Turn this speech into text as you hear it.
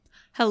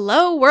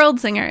Hello, world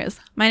singers.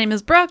 My name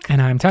is Brooke.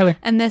 And I'm Tyler.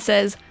 And this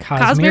is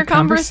Cosmere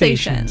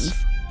Conversations.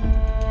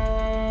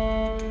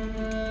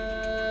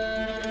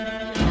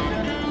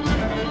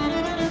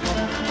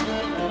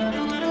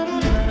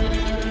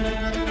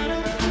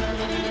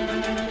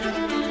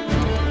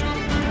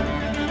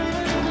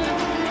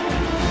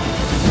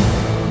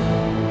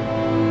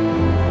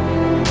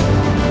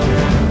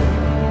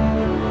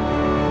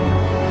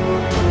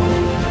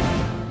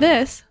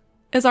 This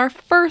is our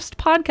first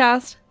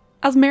podcast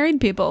as married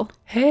people.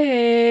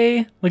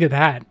 Hey, look at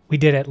that. We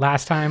did it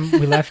last time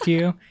we left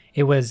you.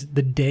 It was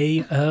the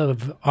day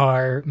of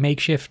our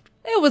makeshift.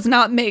 It was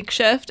not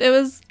makeshift. It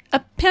was a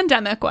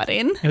pandemic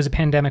wedding. It was a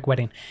pandemic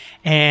wedding.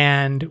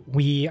 And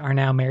we are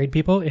now married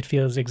people. It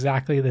feels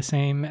exactly the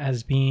same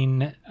as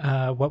being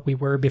what we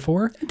were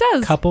before. It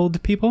does.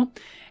 Coupled people.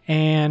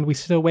 And we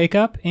still wake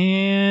up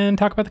and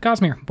talk about the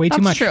Cosmere way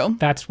too much. That's true.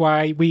 That's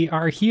why we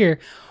are here.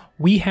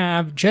 We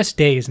have just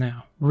days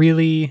now.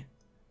 Really,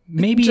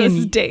 maybe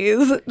just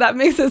days. That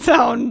makes it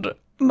sound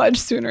much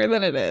sooner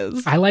than it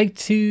is. I like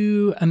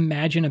to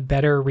imagine a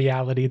better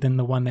reality than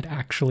the one that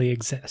actually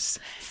exists.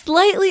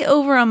 Slightly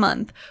over a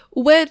month,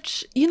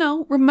 which,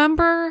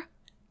 remember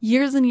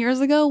years and years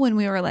ago when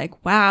we were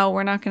like, wow,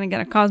 we're not going to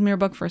get a Cosmere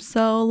book for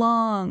so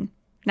long.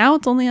 Now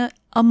it's only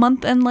a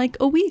month and like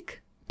a week.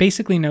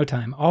 Basically no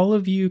time. All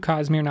of you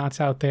Cosmere knots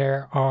out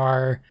there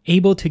are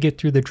able to get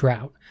through the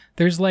drought.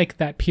 There's like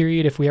that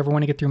period, if we ever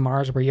want to get through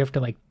Mars, where you have to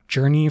like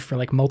journey for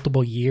like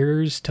multiple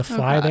years to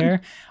fly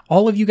there.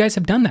 All of you guys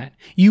have done that.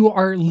 You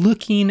are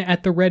looking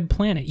at the red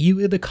planet.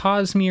 The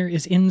Cosmere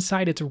is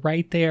inside. It's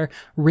right there.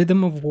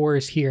 Rhythm of War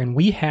is here. And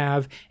we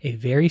have a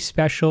very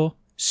special,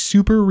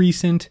 super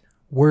recent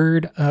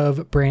Word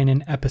of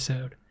Brandon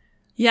episode.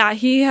 Yeah,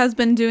 he has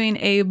been doing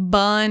a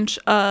bunch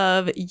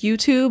of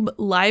YouTube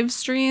live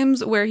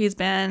streams where he's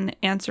been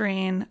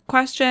answering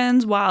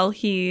questions while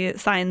he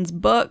signs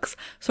books,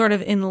 sort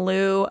of in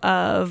lieu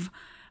of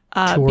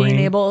being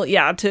able,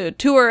 to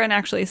tour and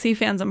actually see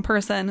fans in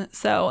person.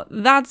 So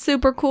that's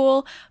super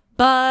cool.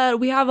 But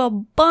we have a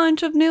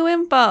bunch of new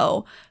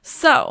info.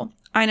 So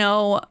I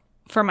know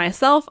for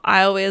myself,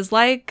 I always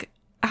like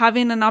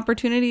having an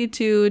opportunity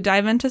to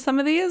dive into some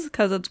of these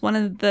because it's one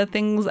of the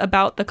things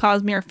about the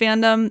Cosmere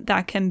fandom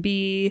that can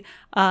be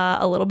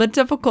a little bit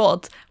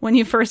difficult when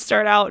you first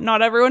start out.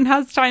 Not everyone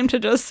has time to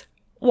just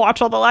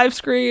watch all the live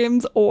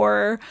streams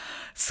or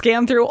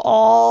scan through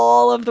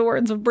all of the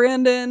words of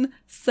Brandon.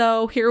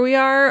 So here we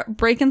are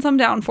breaking some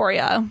down for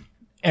you.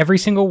 Every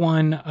single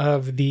one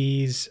of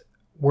these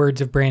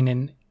words of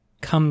Brandon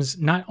comes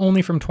not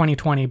only from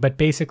 2020, but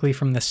basically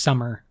from the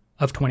summer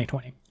of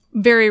 2020.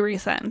 Very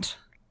recent.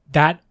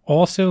 That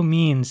also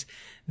means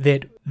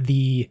that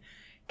the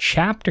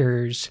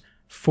chapters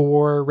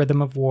for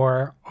Rhythm of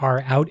War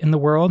are out in the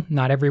world.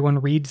 Not everyone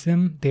reads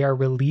them. They are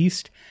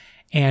released.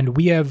 And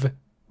we have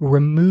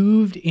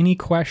removed any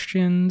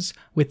questions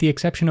with the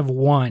exception of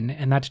one.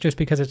 And that's just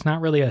because it's not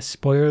really a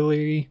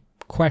spoilery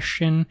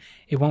question.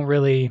 It won't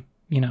really,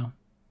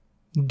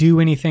 do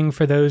anything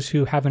for those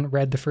who haven't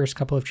read the first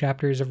couple of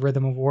chapters of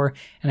Rhythm of War.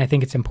 And I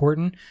think it's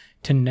important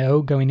to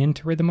know going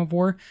into Rhythm of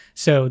War.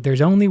 So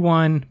there's only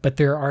one, but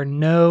there are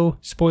no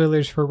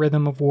spoilers for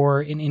Rhythm of War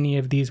in any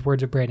of these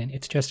Words of Brandon.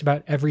 It's just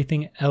about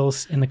everything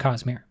else in the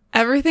Cosmere.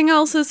 Everything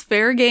else is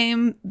fair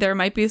game. There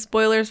might be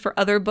spoilers for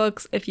other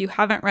books if you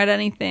haven't read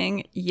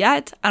anything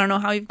yet. I don't know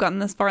how you've gotten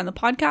this far in the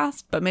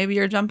podcast, but maybe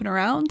you're jumping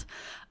around.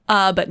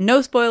 But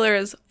no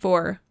spoilers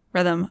for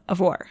Rhythm of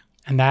War.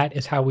 And that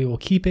is how we will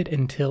keep it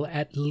until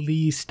at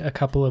least a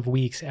couple of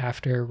weeks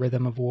after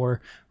Rhythm of War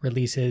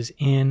releases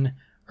in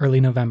early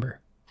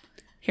November.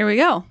 Here we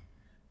go.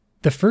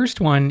 The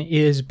first one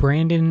is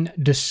Brandon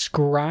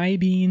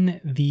describing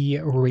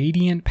the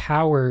radiant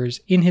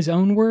powers in his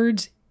own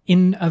words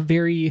in a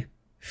very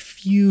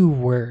few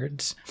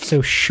words.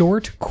 So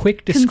short,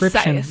 quick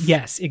description. Concise.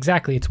 Yes,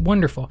 exactly. It's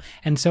wonderful.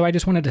 And so I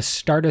just wanted to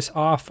start us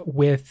off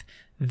with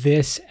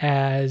this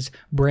as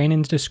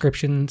Brandon's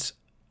descriptions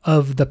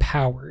of the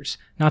powers,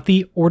 not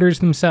the orders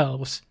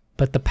themselves,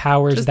 but the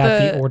powers just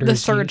that the orders the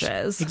surges.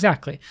 Use.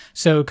 Exactly.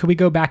 So could we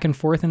go back and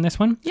forth in this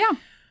one? Yeah.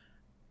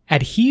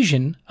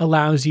 Adhesion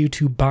allows you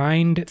to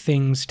bind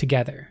things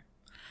together.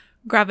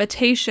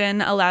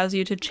 Gravitation allows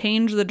you to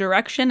change the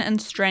direction and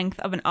strength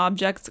of an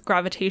object's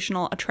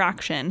gravitational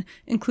attraction,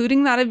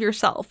 including that of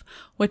yourself,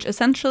 which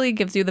essentially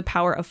gives you the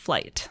power of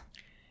flight.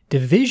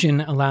 Division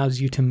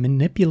allows you to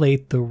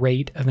manipulate the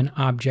rate of an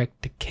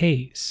object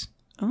decays.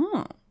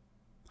 Oh.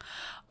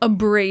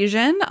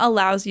 Abrasion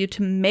allows you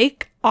to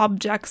make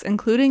objects,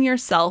 including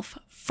yourself,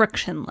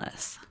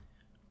 frictionless.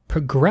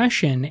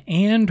 Progression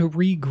and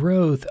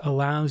regrowth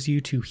allows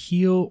you to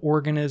heal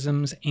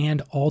organisms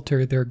and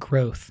alter their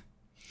growth.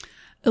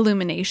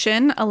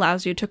 Illumination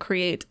allows you to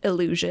create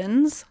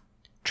illusions.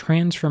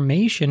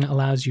 Transformation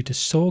allows you to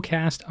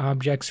soulcast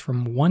objects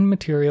from one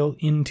material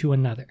into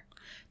another.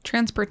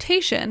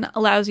 Transportation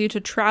allows you to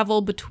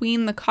travel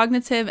between the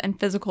cognitive and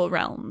physical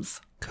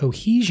realms.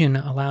 Cohesion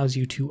allows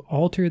you to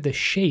alter the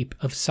shape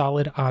of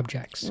solid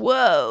objects.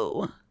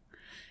 Whoa.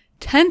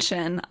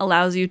 Tension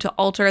allows you to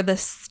alter the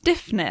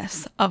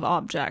stiffness of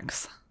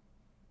objects.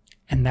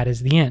 And that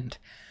is the end.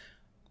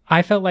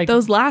 I felt like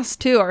those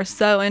last two are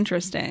so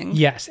interesting.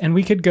 Yes, and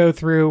we could go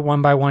through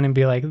one by one and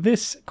be like,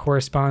 this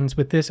corresponds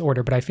with this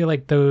order, but I feel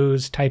like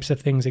those types of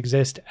things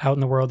exist out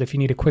in the world. If you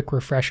need a quick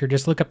refresher,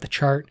 just look up the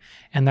chart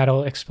and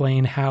that'll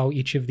explain how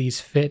each of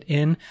these fit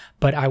in.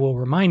 But I will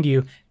remind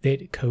you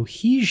that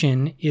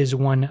cohesion is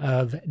one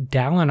of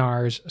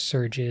Dalinar's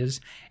surges,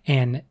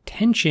 and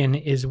tension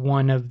is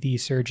one of the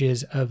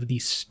surges of the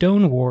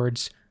Stone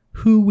Wards,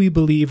 who we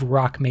believe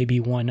Rock may be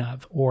one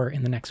of, or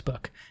in the next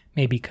book,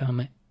 may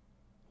become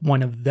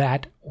one of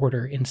that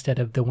order instead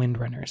of the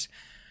Windrunners.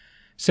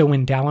 So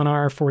when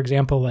Dalinar, for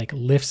example, like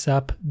lifts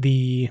up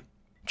the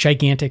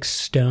gigantic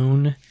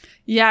stone.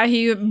 Yeah,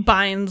 he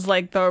binds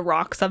like the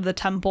rocks of the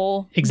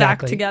temple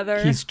back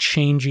together. He's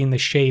changing the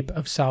shape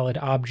of solid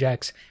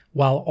objects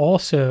while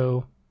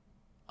also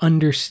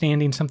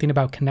understanding something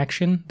about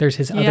connection. There's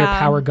his other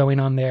power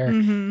going on there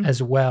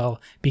as well,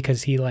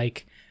 because he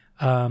like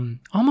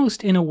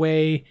almost in a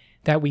way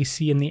that we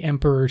see in the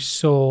Emperor's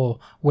Soul,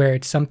 where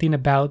it's something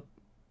about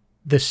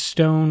the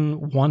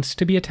stone wants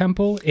to be a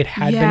temple. It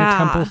had been a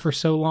temple for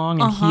so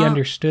long, and he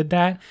understood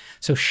that.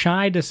 So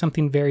Shai does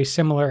something very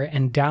similar,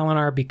 and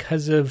Dalinar,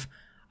 because of,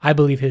 I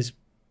believe, his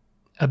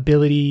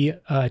ability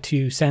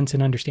to sense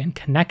and understand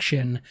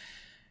connection,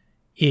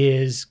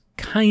 is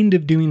kind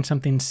of doing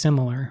something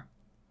similar,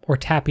 or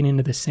tapping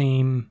into the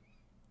same,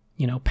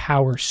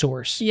 power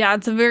source. Yeah,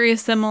 it's a very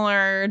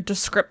similar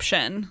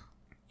description.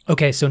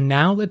 Okay, so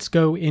now let's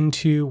go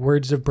into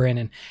Words of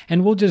Brandon,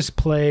 and we'll just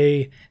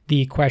play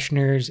the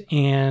questioners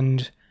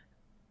and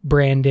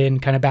Brandon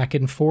kind of back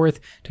and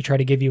forth to try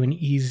to give you an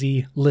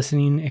easy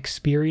listening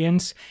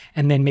experience,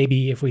 and then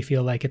maybe if we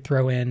feel like it,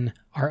 throw in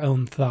our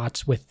own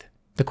thoughts with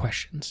the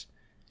questions.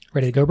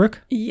 Ready to go,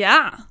 Brooke?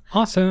 Yeah.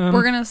 Awesome.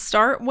 We're going to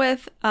start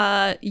with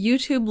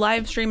YouTube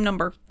live stream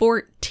number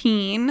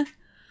 14,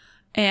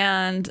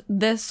 and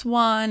this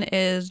one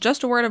is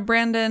just a word of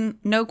Brandon,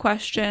 no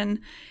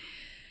question.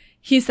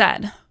 He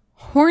said,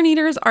 Horn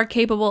Eaters are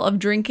capable of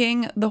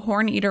drinking the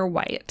Horn Eater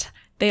White.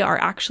 They are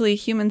actually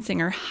human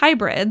singer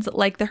hybrids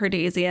like the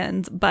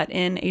Herdasians, but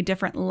in a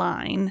different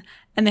line,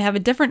 and they have a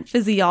different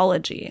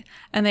physiology,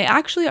 and they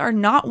actually are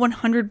not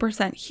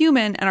 100%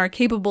 human and are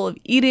capable of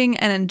eating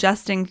and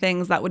ingesting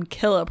things that would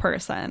kill a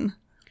person.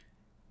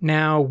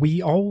 Now,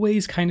 we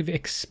always kind of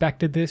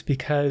expected this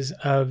because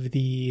of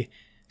the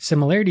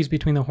similarities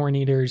between the Horn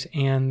Eaters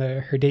and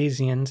the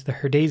Herdasians. The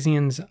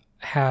Herdasians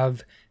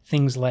have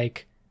things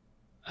like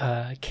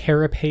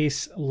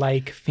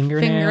carapace-like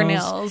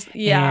fingernails,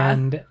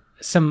 and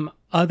some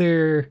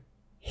other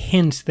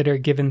hints that are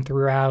given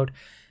throughout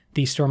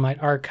the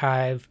Stormlight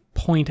Archive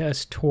point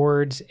us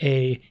towards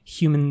a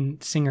human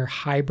singer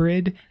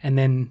hybrid, and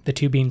then the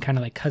two being kind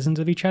of like cousins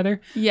of each other.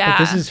 Yeah. But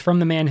this is from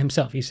the man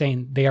himself. He's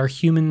saying they are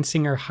human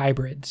singer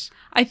hybrids.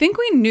 I think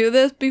we knew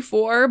this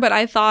before, but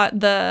I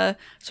thought the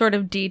sort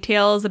of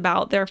details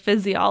about their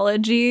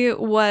physiology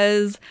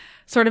was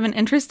sort of an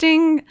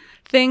interesting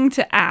thing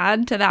to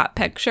add to that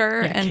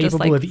picture, and capable just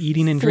like of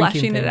eating and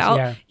drinking it things,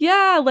 out.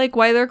 Yeah, like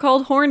why they're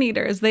called Horn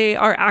Eaters. They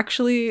are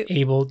actually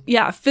able,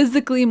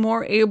 physically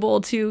more able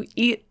to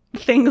eat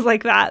things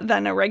like that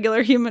than a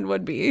regular human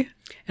would be.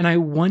 And I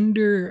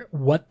wonder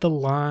what the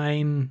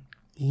line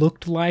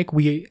looked like.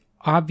 We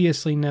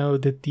obviously know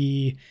that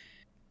the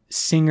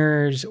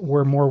singers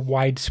were more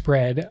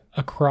widespread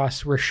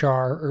across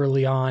Roshar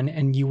early on,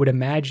 and you would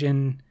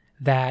imagine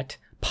that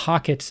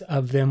pockets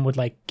of them would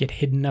like get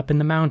hidden up in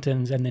the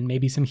mountains, and then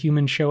maybe some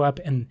humans show up.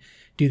 And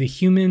do the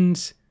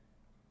humans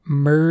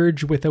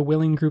merge with a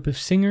willing group of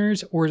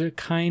singers, or is it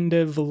kind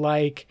of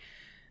like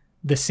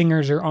the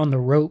singers are on the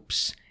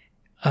ropes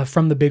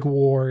from the big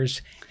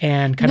wars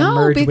and kind of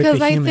merge with the humans?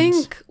 No, because I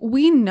think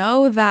we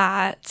know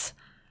that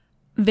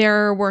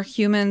there were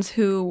humans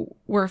who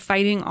were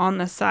fighting on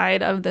the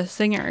side of the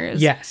singers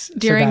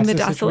during the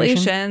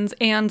Desolations,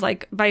 and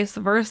like vice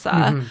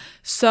versa.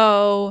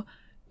 So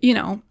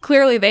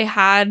clearly they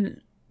had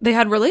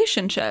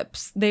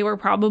relationships. They were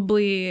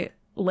probably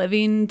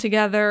living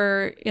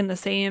together in the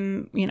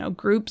same,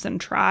 groups and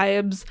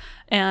tribes.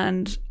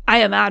 And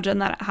I imagine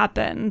that it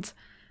happened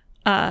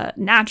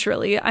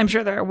naturally. I'm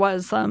sure there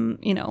was some,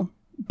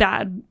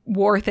 bad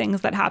war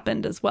things that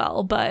happened as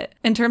well. But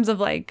in terms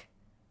of like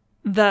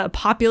the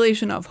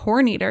population of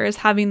Horn Eaters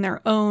having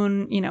their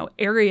own,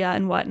 area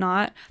and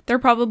whatnot, they're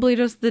probably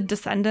just the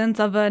descendants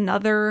of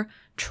another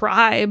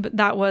tribe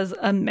that was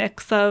a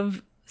mix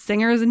of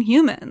singers and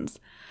humans.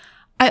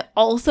 I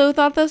also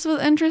thought this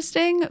was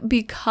interesting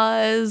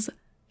because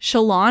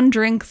Shallan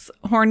drinks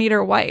Horn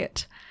Eater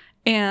White,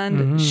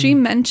 and she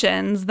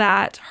mentions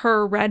that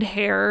her red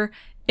hair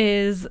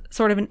is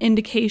sort of an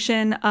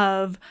indication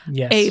of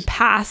a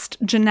past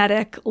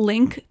genetic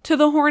link to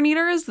the Horn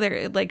Eaters.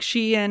 They're like,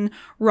 she and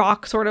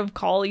Rock sort of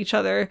call each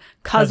other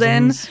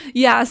cousins.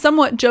 Yeah,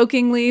 somewhat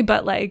jokingly,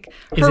 but like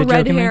her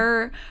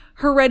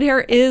red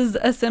hair is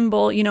a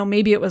symbol.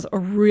 Maybe it was a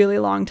really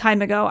long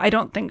time ago. I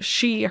don't think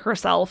she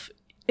herself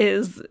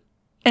is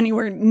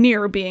anywhere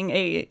near being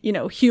a,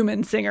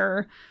 human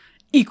singer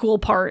equal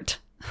part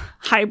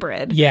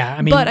hybrid. Yeah,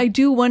 I mean, but I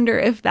do wonder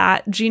if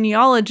that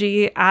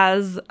genealogy,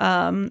 as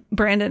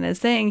Brandon is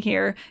saying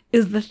here,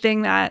 is the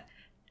thing that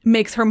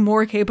makes her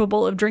more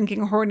capable of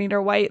drinking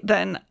Horneater White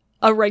than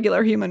a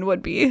regular human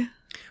would be.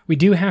 We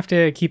do have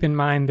to keep in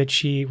mind that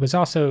she was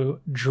also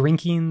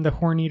drinking the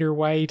Horneater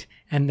White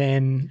and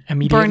then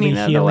immediately burning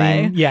healing. It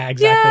away. Yeah,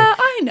 exactly. Yeah,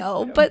 I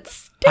know, but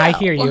still. I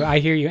hear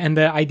you. And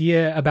the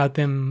idea about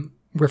them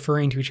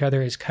referring to each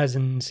other as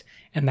cousins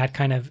and that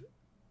kind of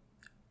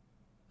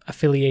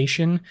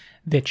affiliation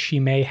that she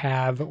may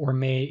have or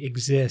may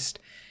exist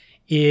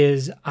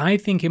is, I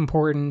think,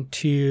 important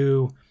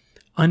to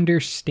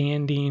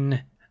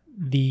understanding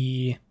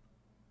the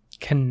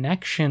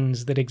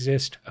connections that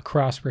exist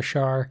across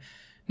Roshar,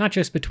 not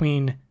just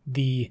between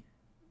the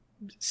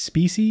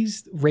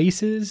species,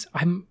 races.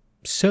 I'm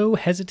so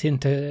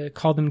hesitant to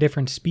call them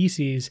different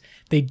species.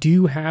 They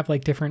do have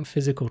like different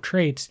physical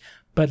traits,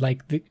 but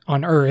like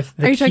on Earth.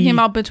 Are you talking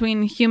about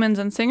between humans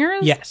and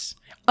singers? Yes.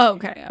 Oh,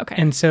 okay.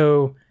 And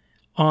so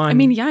I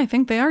mean, yeah, I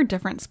think they are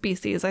different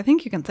species. I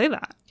think you can say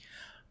that.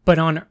 But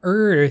on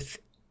Earth,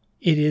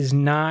 it is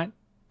not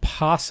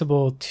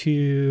possible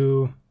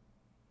to,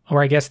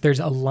 or I guess there's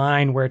a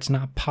line where it's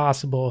not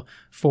possible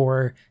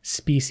for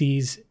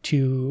species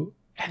to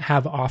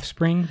have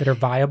offspring that are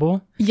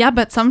viable. Yeah,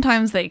 but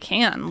sometimes they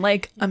can,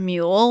 like a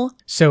mule.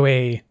 So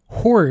a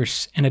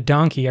horse and a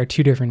donkey are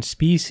two different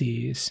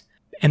species,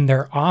 and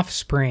their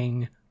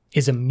offspring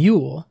is a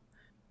mule,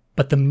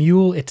 but the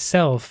mule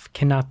itself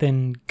cannot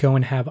then go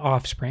and have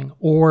offspring,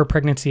 or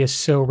pregnancy is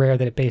so rare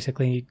that it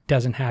basically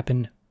doesn't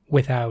happen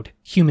without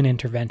human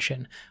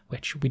intervention,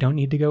 which we don't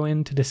need to go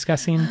into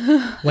discussing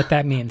what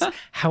that means.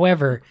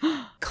 However,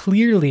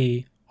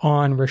 clearly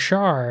on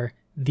Roshar,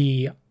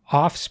 the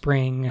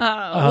offspring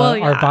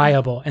are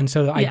viable. And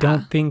so I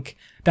don't think,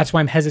 that's why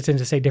I'm hesitant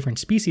to say different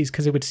species,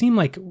 because it would seem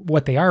like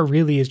what they are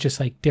really is just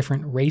like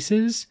different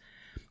races.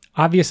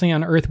 Obviously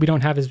on Earth, we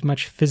don't have as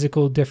much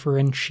physical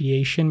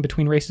differentiation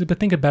between races, but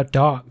think about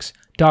dogs.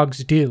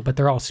 Dogs do, but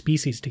they're all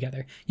species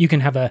together. You can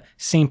have a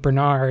Saint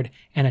Bernard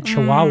and a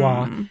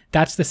Chihuahua.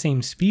 That's the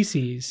same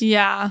species.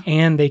 Yeah.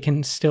 And they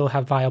can still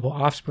have viable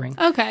offspring.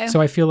 Okay.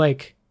 So I feel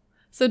like...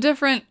 So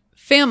different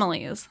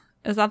families.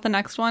 Is that the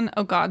next one?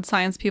 Oh God,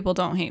 science people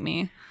don't hate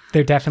me.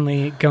 They're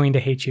definitely going to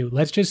hate you.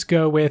 Let's just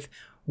go with,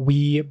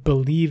 we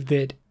believe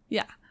that...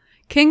 Yeah.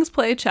 Kings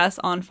play chess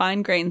on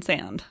fine grained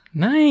sand.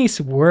 Nice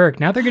work.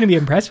 Now they're going to be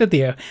impressed with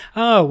you.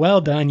 Oh,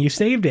 well done. You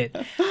saved it.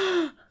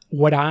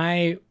 What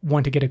I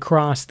want to get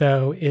across,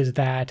 though, is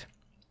that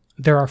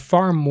there are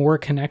far more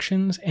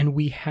connections, and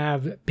we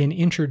have been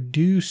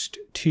introduced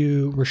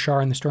to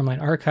Roshar and the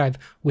Stormlight Archive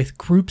with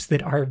groups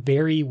that are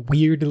very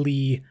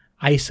weirdly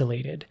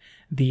isolated.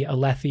 The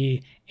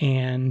Alethi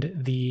and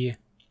the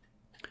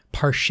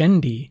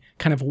Parshendi,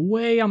 kind of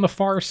way on the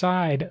far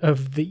side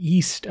of the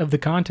east of the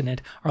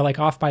continent, are like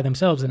off by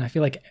themselves. And I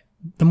feel like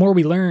the more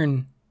we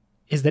learn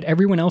is that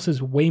everyone else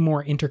is way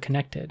more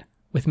interconnected,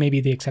 with maybe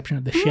the exception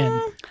of the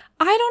Shin.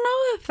 I don't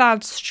know if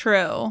that's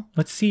true.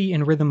 Let's see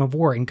in Rhythm of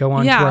War and go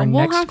on to our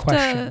next question.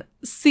 Yeah, we'll have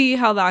to see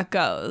how that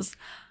goes.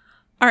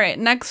 All right,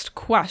 next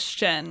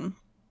question.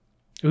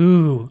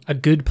 Ooh, a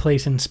Good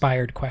Place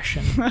inspired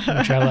question,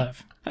 which I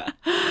love.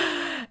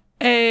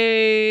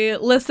 A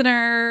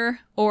listener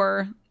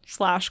or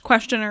 /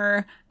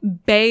 questioner,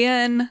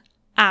 Bayan,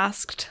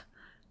 asked,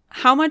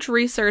 how much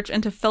research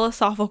into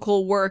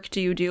philosophical work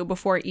do you do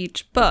before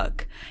each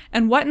book?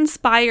 And what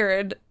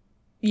inspired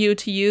you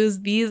to use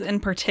these in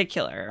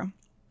particular?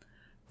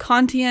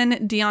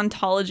 Kantian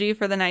deontology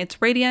for the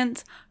Knights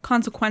Radiant,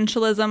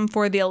 consequentialism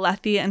for the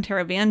Alethi and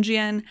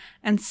Taravangian,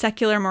 and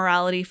secular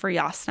morality for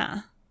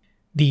Jasnah.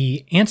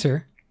 The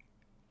answer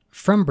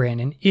from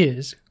Brandon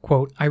is,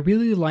 quote, I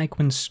really like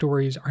when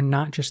stories are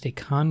not just a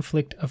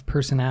conflict of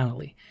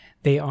personality.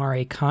 They are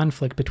a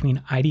conflict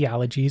between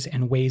ideologies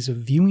and ways of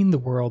viewing the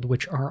world,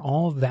 which are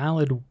all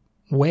valid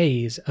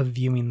ways of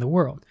viewing the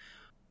world.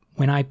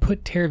 When I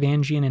put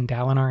Taravangian and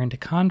Dalinar into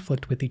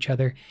conflict with each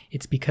other,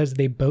 it's because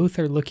they both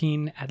are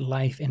looking at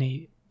life in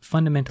a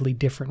fundamentally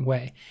different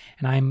way.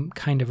 And I'm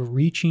kind of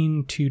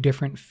reaching to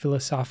different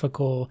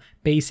philosophical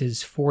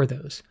bases for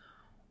those.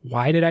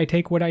 Why did I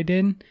take what I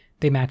did?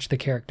 They matched the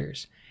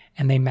characters,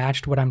 and they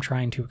matched what I'm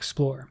trying to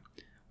explore.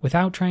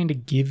 Without trying to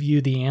give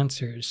you the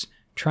answers,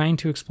 trying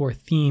to explore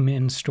theme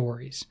in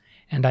stories.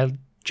 And I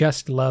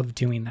just love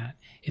doing that.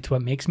 It's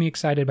what makes me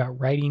excited about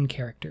writing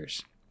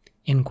characters.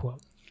 End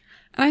quote.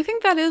 And I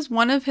think that is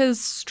one of his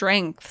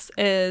strengths,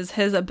 is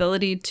his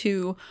ability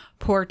to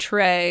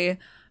portray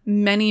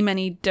many,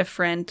 many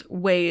different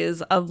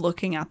ways of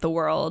looking at the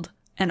world,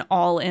 and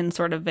all in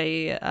sort of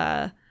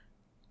a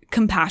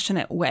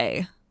compassionate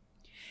way.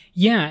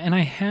 Yeah, and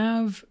I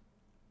have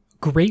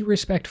great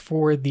respect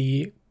for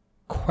the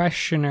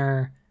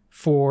questioner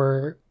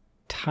for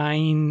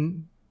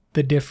tying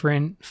the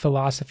different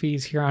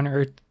philosophies here on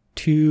Earth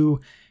to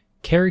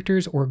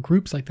characters or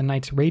groups like the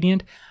Knights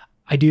Radiant.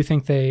 I do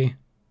think they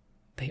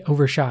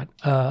overshot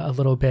a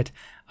little bit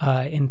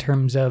in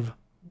terms of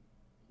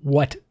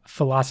what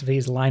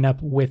philosophies line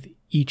up with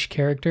each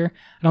character.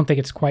 I don't think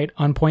it's quite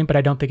on point, but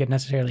I don't think it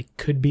necessarily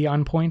could be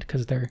on point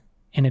because they're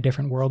in a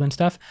different world and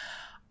stuff.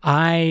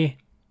 I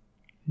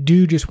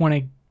do just want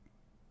to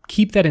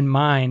keep that in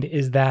mind,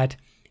 is that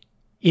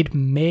it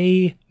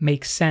may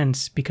make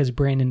sense because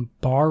Brandon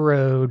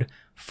borrowed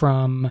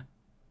from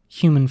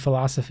human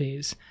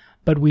philosophies,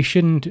 but we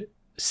shouldn't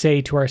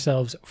say to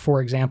ourselves,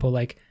 for example,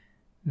 like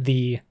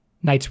the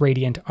Knights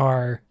Radiant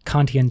are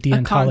Kantian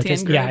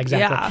deontologists. Yeah, exactly.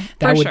 Yeah,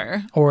 that for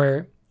sure.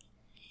 Or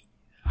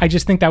I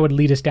just think that would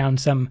lead us down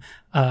some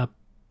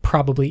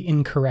probably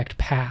incorrect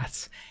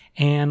paths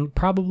and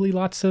probably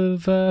lots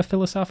of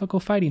philosophical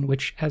fighting,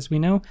 which, as we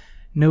know,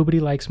 nobody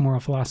likes moral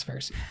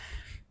philosophers.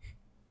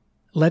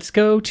 Let's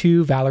go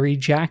to Valerie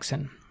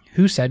Jackson,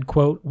 who said,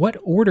 quote, "What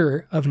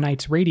order of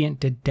Knights Radiant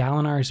did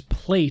Dalinar's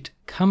plate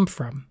come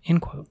from?"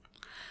 End quote.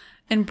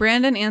 And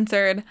Brandon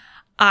answered,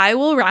 "I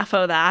will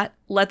raffo that.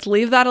 Let's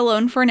leave that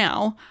alone for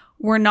now.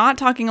 We're not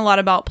talking a lot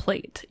about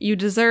plate. You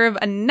deserve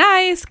a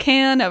nice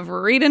can of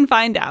read and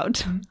find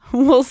out.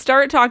 We'll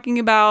start talking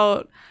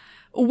about...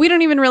 We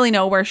don't even really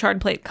know where shard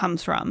plate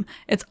comes from.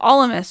 It's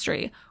all a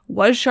mystery.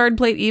 Was shard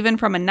plate even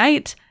from a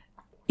knight?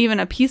 Even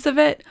a piece of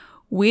it?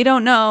 We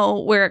don't know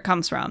where it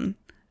comes from."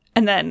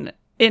 And then,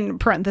 in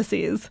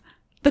parentheses,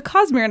 the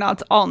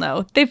Cosmere-nauts all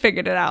know. They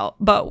figured it out.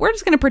 But we're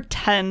just going to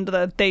pretend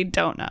that they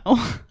don't know.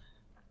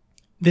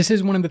 This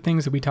is one of the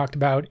things that we talked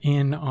about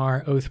in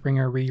our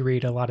Oathbringer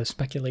reread, a lot of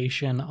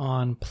speculation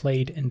on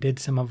plate, and did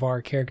some of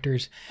our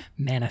characters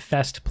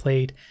manifest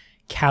plate.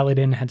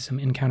 Kaladin had some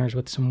encounters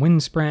with some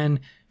Windspren.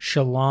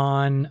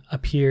 Shallan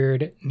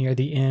appeared near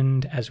the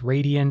end as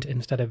Radiant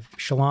instead of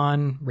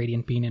Shallan,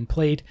 Radiant being in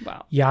plate.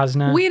 Wow.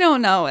 Yasna. We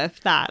don't know if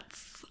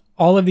that's...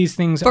 All of these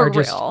things for are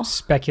just real.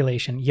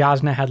 speculation.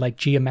 Yasna had like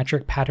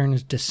geometric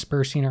patterns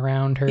dispersing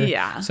around her.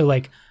 Yeah. So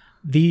like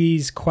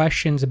these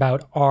questions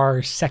about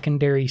our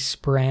secondary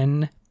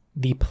spren,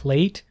 the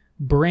plate,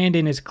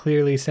 Brandon is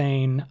clearly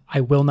saying,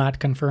 I will not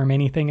confirm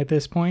anything at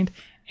this point.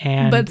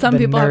 And but some the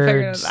people have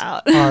figured nerds it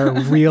out. are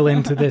real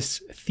into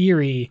this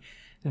theory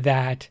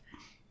that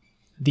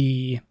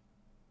the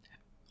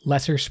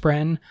lesser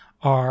spren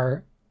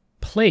are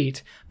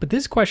plate. But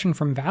this question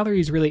from Valerie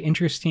is really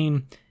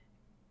interesting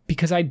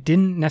because I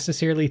didn't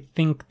necessarily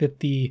think that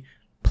the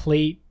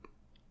plate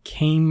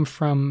came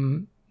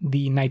from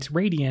the Knights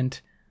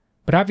Radiant,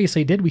 but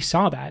obviously did. We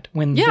saw that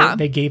when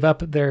they gave up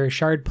their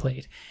shard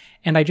plate.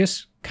 And I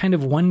just kind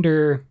of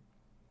wonder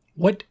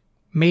what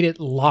made it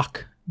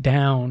lock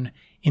down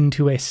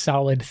into a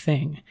solid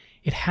thing.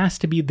 It has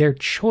to be their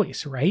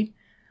choice, right?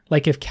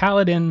 Like if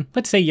Kaladin,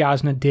 let's say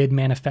Yasna did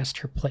manifest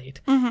her plate,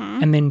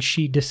 and then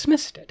she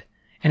dismissed it,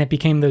 and it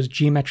became those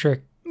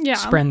geometric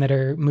spren that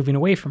are moving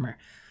away from her.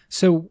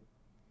 So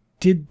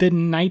did the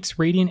Knights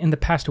Radiant in the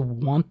past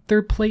want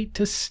their plate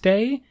to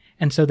stay?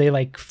 And so they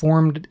like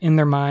formed in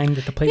their mind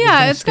that the plate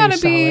was going to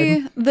stay solid. Yeah,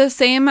 it's got to be the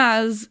same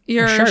as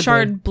your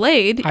shard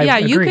blade. I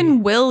agree. You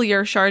can will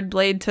your shard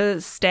blade to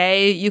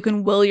stay. You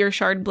can will your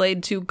shard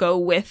blade to go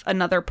with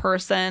another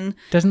person.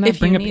 Doesn't that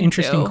bring up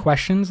interesting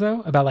questions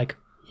though about like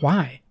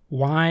why?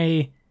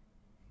 Why,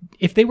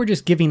 if they were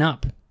just giving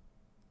up,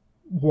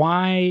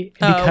 why?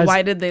 Because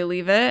why did they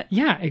leave it?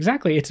 Yeah,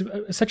 exactly. It's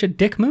such a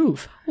dick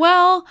move.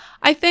 Well,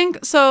 I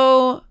think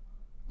so.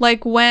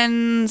 Like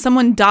when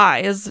someone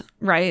dies,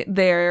 right,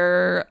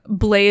 their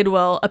blade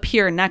will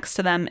appear next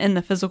to them in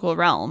the physical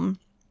realm.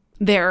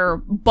 Their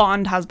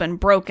bond has been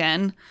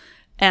broken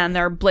and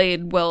their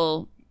blade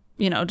will,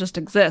 just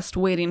exist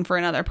waiting for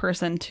another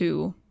person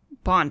to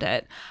bond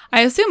it.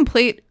 I assume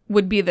plate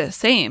would be the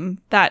same,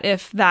 that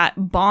if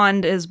that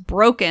bond is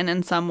broken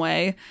in some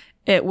way,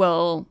 it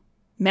will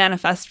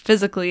manifest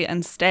physically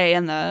and stay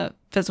in the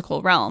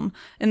physical realm.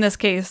 In this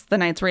case, the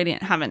Knights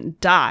Radiant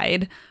haven't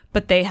died,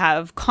 but they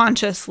have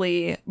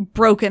consciously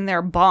broken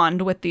their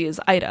bond with these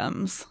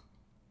items.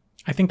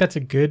 I think that's a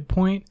good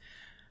point.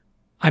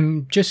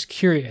 I'm just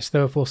curious,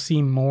 though, if we'll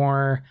see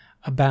more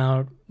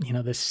about,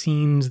 the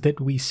scenes that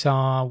we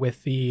saw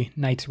with the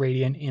Knights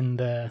Radiant in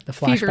the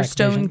flashback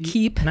Feverstone version.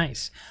 Keep.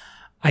 Nice.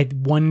 I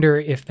wonder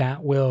if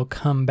that will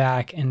come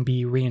back and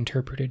be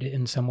reinterpreted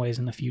in some ways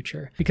in the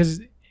future. Because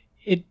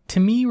it,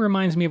 to me,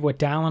 reminds me of what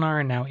Dalinar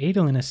and now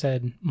Adolin has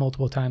said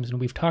multiple times, and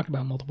we've talked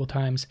about multiple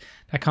times,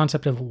 that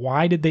concept of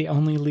why did they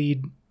only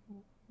lead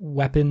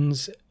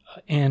weapons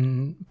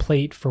and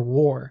plate for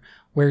war?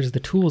 Where's the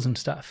tools and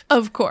stuff?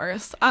 Of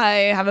course. I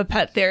have a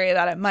pet theory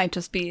that it might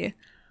just be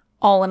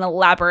all an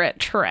elaborate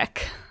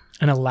trick.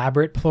 An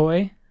elaborate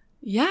ploy?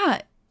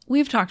 Yeah.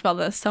 We've talked about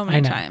this so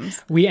many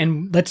times.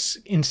 And let's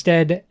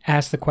instead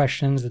ask the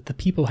questions that the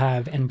people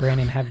have and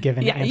Brandon have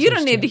given answers you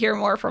don't need to hear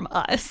more from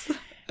us.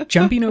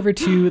 Jumping over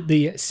to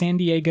the San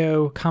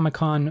Diego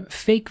Comic-Con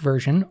fake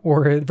version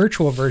or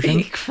virtual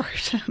version. Fake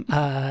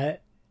version.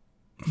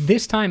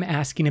 This time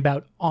asking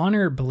about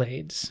honor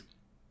blades.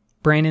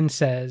 Brandon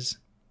says,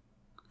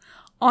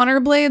 honor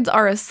blades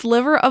are a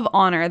sliver of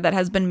honor that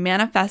has been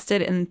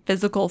manifested in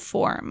physical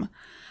form.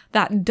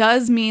 that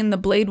does mean the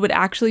blade would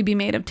actually be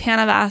made of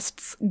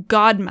Tanavast's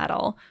god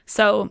metal.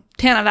 So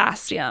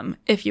Tanavastium,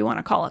 if you want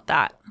to call it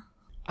that.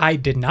 I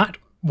did not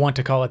want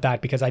to call it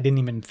that because I didn't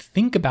even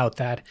think about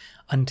that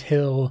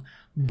until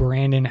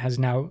Brandon has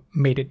now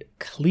made it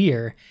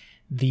clear.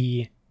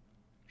 The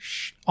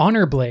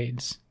honor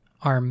blades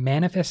are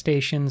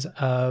manifestations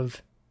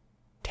of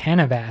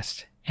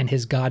Tanavast and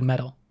his god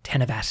metal,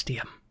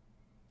 Tanavastium,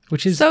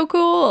 which is so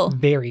cool.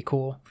 Very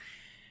cool.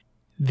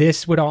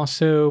 This would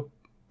also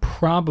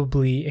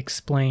probably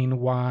explain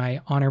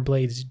why honor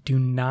blades do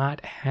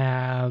not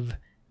have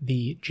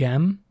the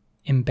gem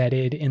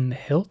embedded in the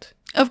hilt.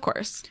 Of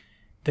course.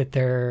 That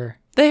they're...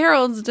 The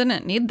heralds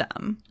didn't need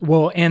them.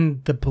 Well,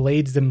 and the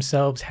blades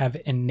themselves have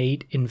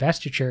innate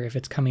investiture if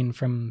it's coming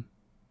from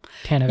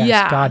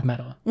Tanavast's god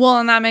metal. Well,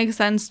 and that makes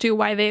sense too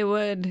why they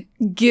would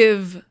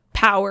give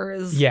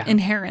powers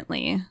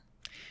inherently.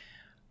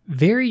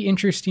 Very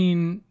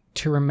interesting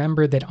to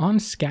remember that on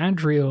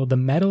Scadrial, the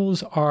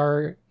metals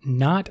are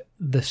not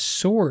the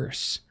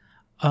source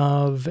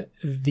of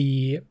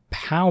the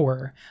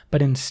power,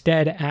 but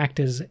instead act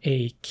as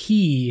a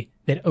key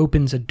that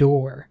opens a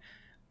door.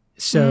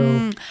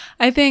 So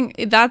I think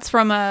that's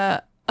from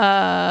a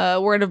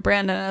word of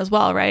Brandon as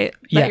well, right?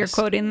 That you're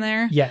quoting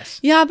there? Yes.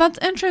 Yeah, that's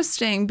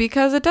interesting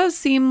because it does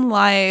seem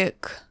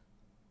like,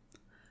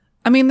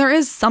 I mean, there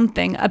is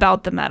something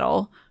about the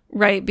metal,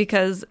 right?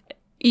 Because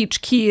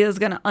each key is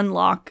going to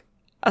unlock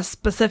a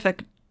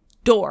specific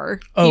door.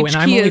 Oh, each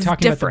and I'm only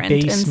talking about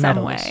the base in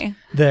metals. Some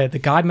way. The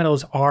god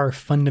metals are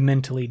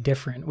fundamentally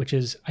different, which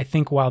is, I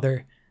think, while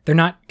they're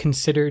not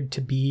considered to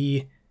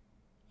be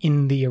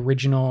in the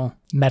original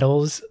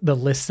metals, the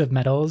list of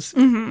metals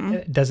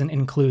doesn't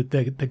include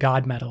the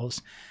god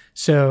metals.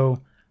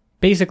 So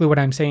basically what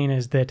I'm saying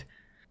is that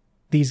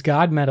these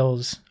god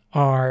metals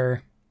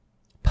are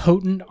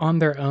potent on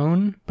their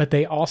own, but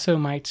they also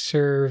might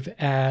serve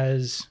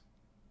as,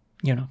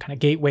 you know, kind of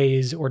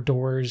gateways or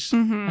doors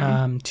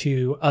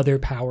to other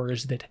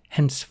powers that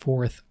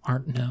henceforth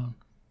aren't known.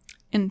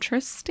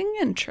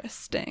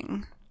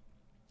 Interesting.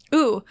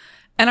 Ooh,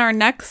 and our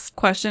next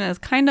question is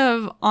kind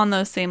of on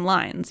those same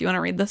lines. You want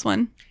to read this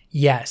one?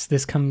 Yes,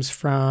 this comes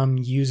from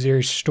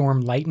user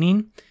Storm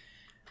Lightning.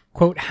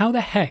 Quote, how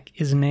the heck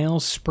is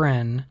Nail's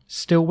Spren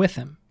still with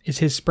him? Is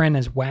his Spren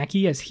as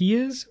wacky as he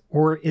is,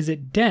 or is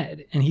it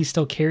dead and he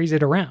still carries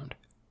it around?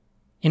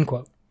 End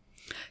quote.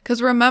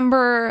 Because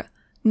remember,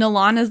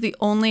 Nilan is the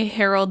only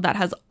herald that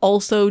has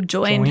also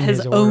joined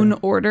his own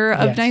order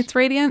of Knights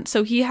Radiant.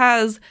 So he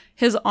has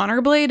his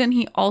honor blade and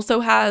he also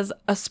has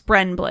a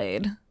Spren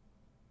blade.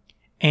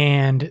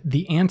 And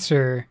the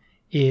answer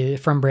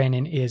from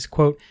Brandon is,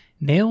 quote,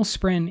 Nail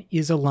Spren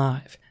is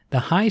alive. The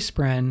High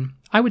Spren,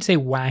 I would say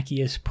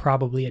wacky is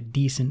probably a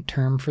decent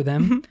term for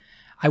them.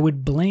 I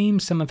would blame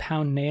some of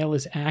how Nail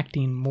is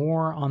acting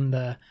more on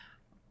the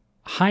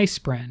High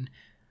Spren.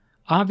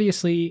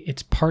 Obviously,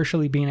 it's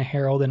partially being a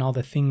herald and all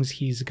the things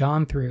he's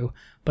gone through,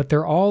 but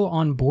they're all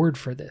on board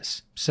for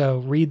this. So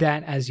read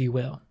that as you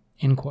will.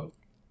 End quote.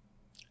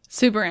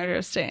 Super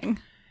interesting.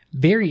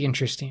 Very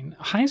interesting.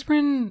 High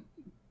Spren,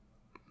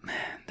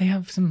 they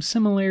have some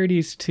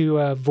similarities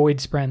to Void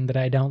Spren that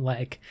I don't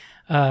like.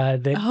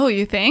 Oh,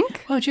 you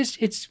think? Well,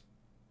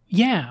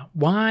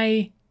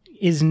 why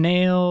is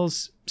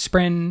Nail's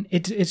Spren...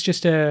 It's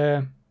just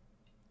a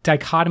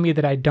dichotomy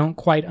that I don't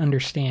quite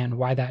understand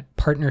why that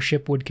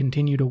partnership would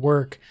continue to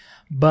work.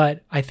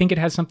 But I think it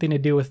has something to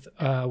do with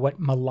what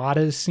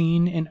Malada's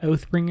scene in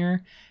Oathbringer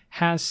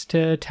has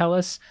to tell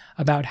us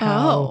about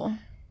how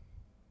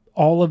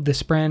all of the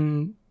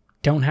Spren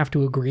don't have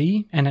to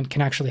agree and it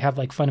can actually have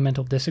like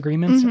fundamental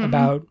disagreements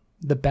about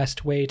the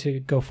best way to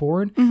go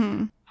forward.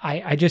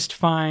 I just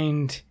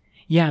find,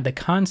 the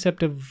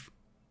concept of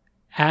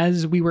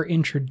as we were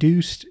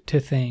introduced to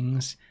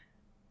things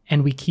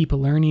and we keep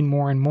learning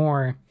more and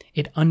more,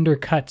 it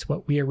undercuts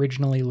what we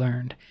originally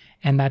learned.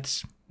 And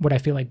that's what I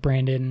feel like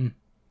Brandon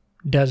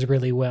does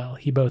really well.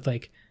 He both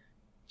like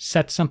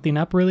sets something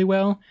up really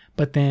well,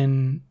 but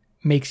then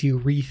makes you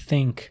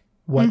rethink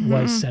what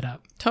was set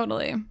up.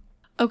 Totally.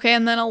 Okay,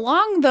 and then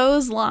along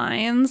those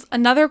lines,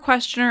 another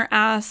questioner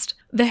asked,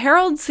 the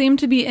heralds seem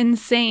to be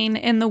insane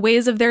in the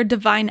ways of their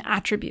divine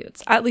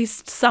attributes, at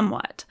least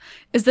somewhat.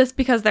 Is this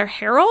because they're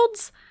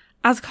heralds?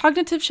 As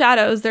cognitive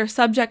shadows, they're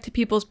subject to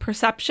people's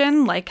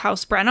perception, like how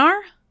Spren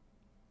are?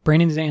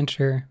 Brandon's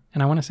answer,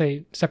 and I want to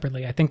say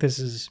separately, I think this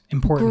is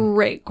important.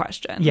 Great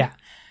question. Yeah.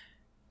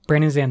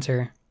 Brandon's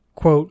answer,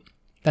 quote,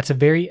 that's a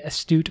very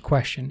astute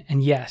question,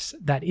 and yes,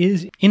 that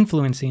is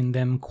influencing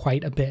them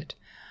quite a bit.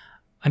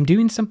 I'm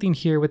doing something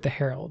here with the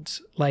heralds.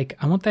 Like,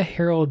 I want the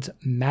heralds'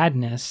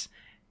 madness,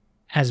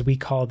 as we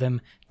call them,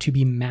 to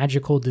be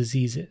magical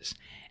diseases.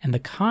 And the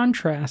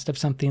contrast of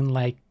something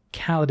like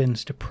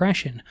Kaladin's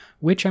depression,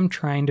 which I'm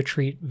trying to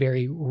treat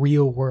very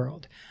real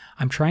world.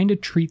 I'm trying to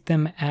treat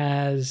them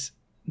as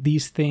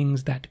these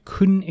things that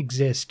couldn't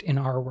exist in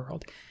our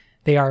world.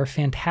 They are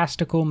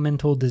fantastical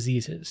mental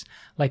diseases.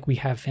 Like we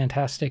have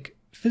fantastic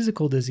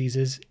physical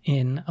diseases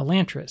in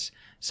Elantris.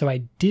 So I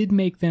did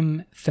make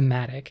them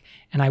thematic,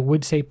 and I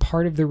would say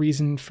part of the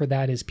reason for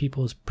that is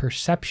people's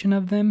perception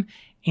of them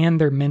and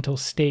their mental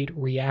state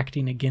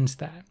reacting against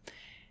that.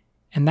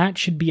 And that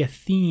should be a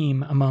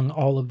theme among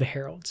all of the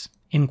heralds,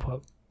 end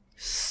quote.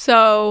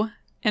 So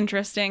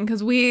interesting,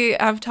 because we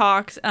have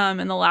talked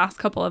in the last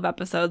couple of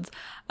episodes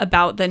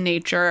about the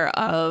nature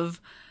of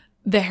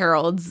the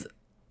herald's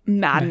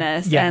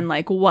madness and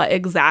like what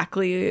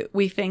exactly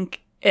we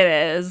think it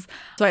is.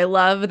 So I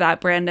love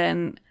that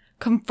Brandon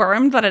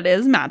confirmed that it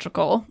is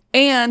magical.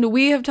 And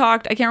we have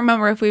talked, I can't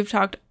remember if we've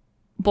talked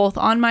both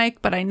on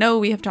mic, but I know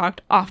we have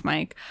talked off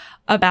mic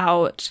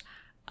about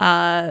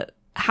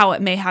how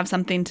it may have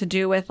something to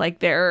do with like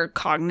their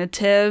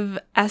cognitive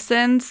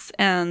essence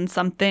and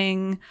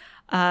something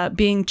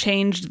being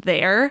changed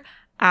there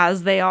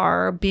as they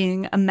are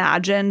being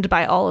imagined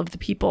by all of the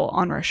people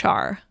on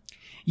Roshar.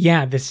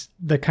 Yeah,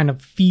 the kind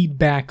of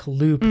feedback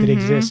loop that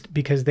exists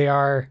because they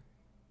are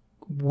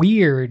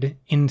weird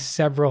in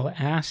several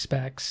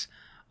aspects.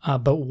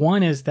 But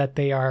one is that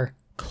they are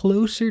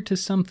closer to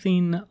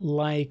something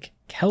like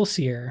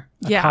Kelsier,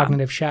 a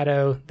cognitive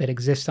shadow that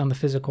exists on the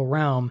physical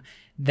realm,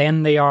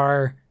 than they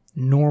are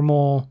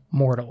normal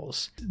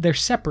mortals. They're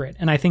separate.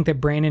 And I think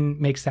that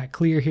Brandon makes that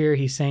clear here.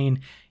 He's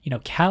saying,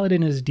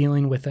 Kaladin is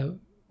dealing with a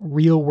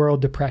real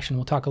world depression.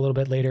 We'll talk a little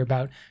bit later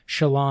about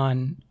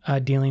Shallan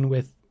dealing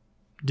with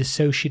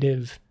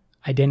dissociative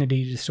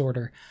identity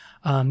disorder.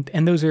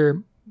 And those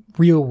are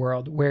real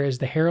world, whereas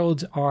the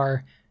heralds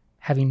are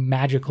having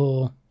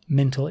magical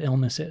mental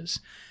illnesses.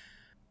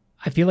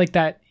 I feel like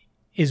that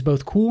is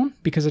both cool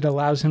because it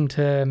allows him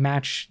to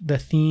match the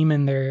theme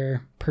and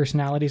their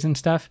personalities and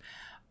stuff.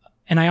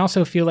 And I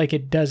also feel like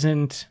it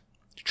doesn't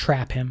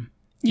trap him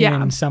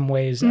in some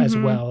ways as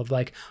well, of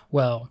like,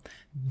 well,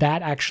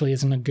 that actually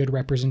isn't a good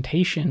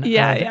representation of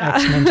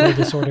X mental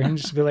disorder. And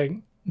just be like,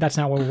 that's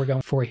not what we're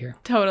going for here.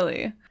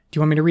 Totally. Do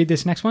you want me to read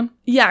this next one?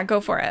 Yeah, go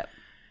for it.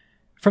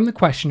 From the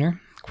questioner,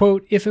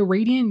 quote, if a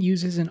Radiant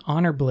uses an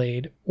Honor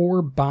Blade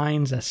or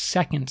binds a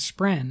second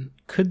Spren,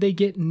 could they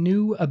get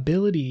new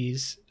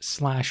abilities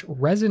 /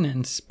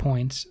 resonance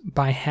points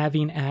by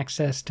having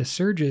access to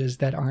surges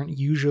that aren't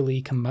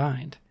usually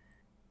combined?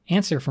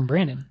 Answer from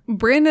Brandon.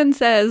 Brandon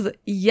says,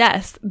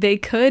 yes, they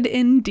could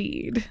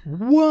indeed.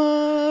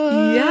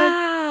 What?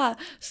 Yeah.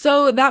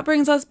 So that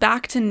brings us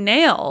back to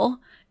Nail.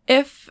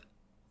 If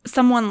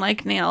someone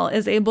like Nail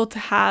is able to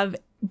have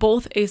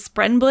both a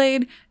Spren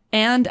Blade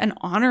and an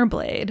Honor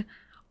Blade,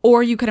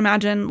 or you could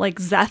imagine like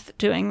Szeth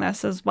doing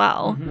this as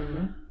well.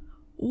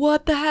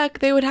 What the heck?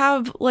 They would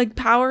have like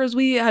powers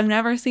we have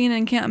never seen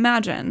and can't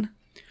imagine.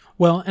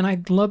 Well, and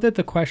I love that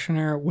the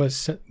questioner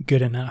was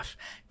good enough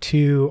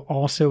to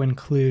also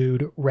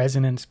include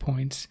resonance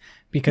points,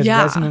 because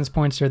resonance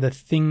points are the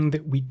thing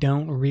that we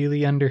don't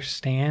really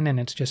understand, and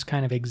it's just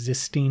kind of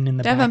existing in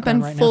the background right now. They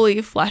haven't been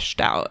fully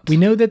fleshed out. We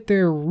know that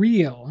they're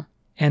real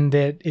and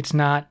that it's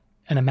not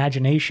an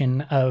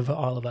imagination of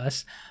all of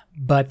us,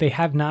 but they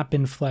have not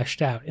been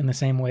fleshed out in the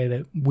same way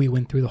that we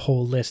went through the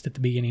whole list at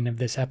the beginning of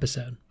this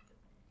episode.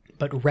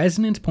 But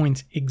resonance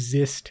points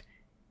exist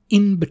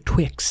in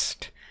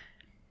betwixt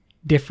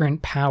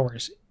different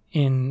powers,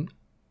 in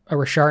a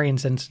Rosharian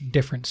sense,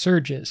 different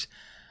surges.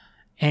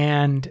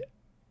 And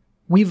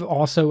we've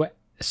also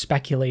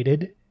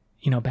speculated,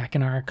 back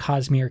in our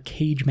Cosmere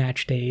cage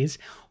match days,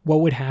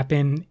 what would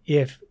happen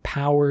if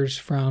powers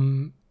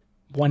from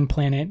one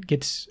planet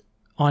gets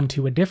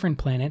onto a different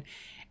planet.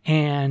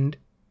 And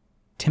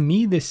to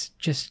me, this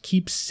just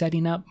keeps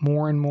setting up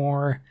more and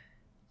more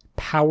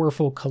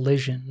powerful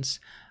collisions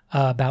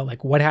about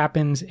like what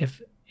happens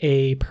if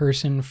a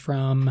person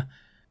from,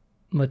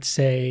 let's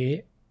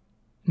say,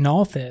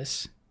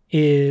 Nalthis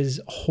is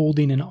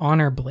holding an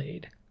Honor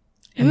Blade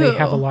and they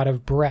have a lot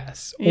of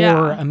breaths,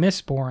 or a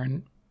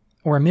Mistborn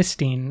or a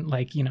Mistine,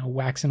 like,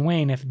 Wax and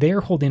Wayne, if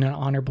they're holding an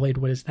Honor Blade,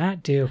 what does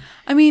that do?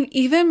 I mean,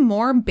 even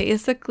more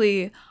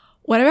basically,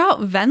 what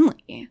about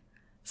Venli?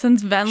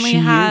 Since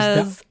Venli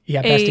has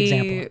best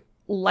example.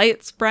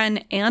 Light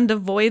Spren and a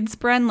Void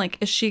Spren, like,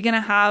 is she going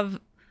to have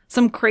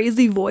some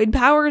crazy void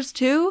powers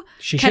too?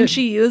 Can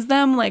she use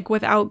them like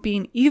without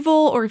being evil?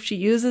 Or if she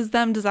uses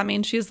them, does that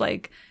mean she's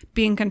like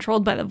being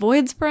controlled by the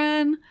Void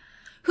Spren?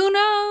 Who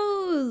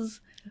knows?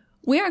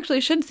 We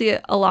actually should see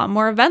a lot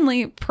more of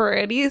Venli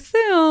pretty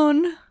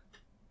soon.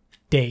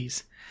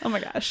 Days. Oh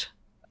my gosh.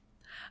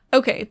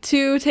 Okay,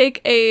 to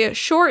take a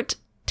short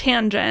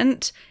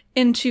tangent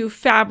into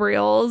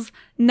Fabrials,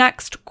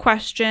 next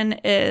question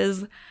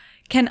is,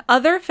 can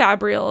other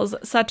Fabrials,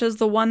 such as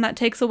the one that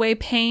takes away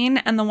pain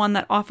and the one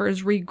that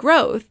offers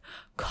regrowth,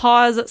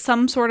 cause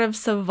some sort of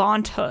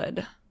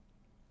savanthood?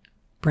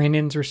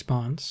 Brandon's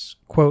response,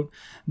 quote,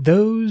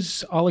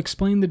 those, I'll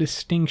explain the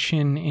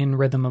distinction in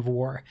Rhythm of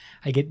War.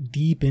 I get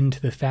deep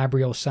into the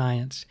Fabrial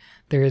science.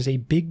 There is a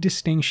big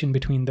distinction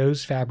between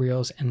those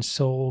Fabrials and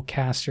soul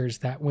casters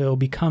that will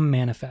become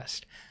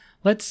manifest.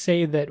 Let's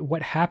say that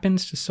what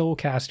happens to soul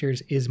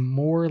casters is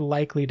more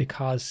likely to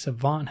cause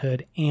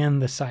savanthood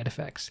and the side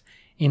effects,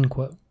 end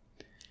quote.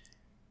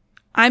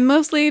 I'm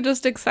mostly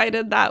just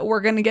excited that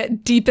we're going to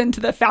get deep into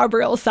the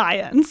Fabrial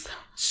science.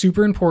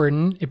 Super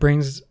important. It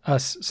brings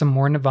us some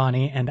more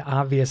Navani and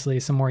obviously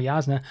some more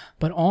Yasna,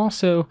 but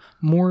also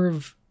more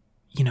of,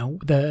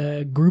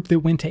 the group that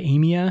went to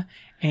Amia.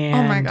 And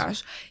oh my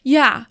gosh.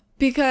 Yeah,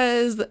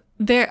 because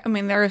there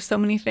are so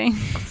many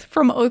things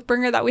from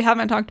Oathbringer that we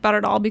haven't talked about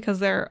at all because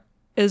there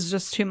is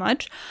just too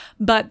much.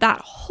 But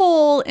that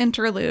whole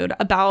interlude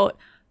about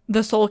the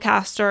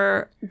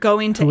Soulcaster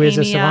going to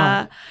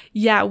Amia.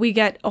 Yeah, we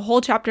get a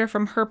whole chapter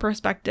from her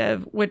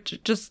perspective, which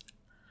just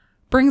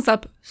brings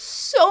up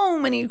so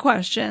many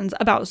questions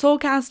about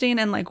soulcasting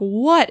and like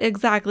what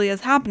exactly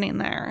is happening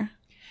there.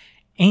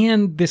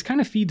 And this kind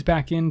of feeds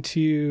back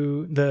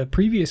into the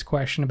previous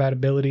question about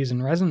abilities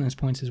and resonance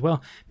points as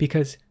well,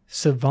 because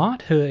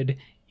savanthood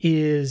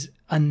is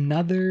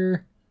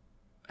another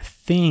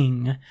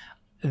thing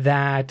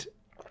that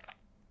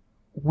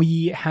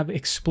we have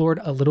explored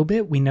a little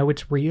bit. We know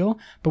it's real,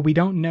 but we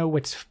don't know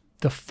what's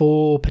the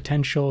full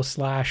potential /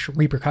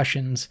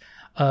 repercussions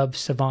of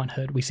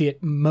savanthood. We see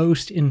it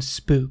most in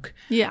Spook,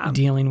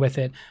 dealing with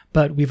it.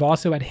 But we've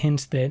also had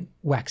hints that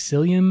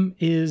Waxilium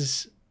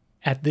is,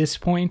 at this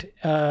point,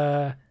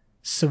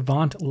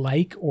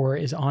 savant-like or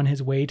is on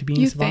his way to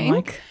being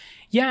savant-like.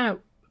 Yeah,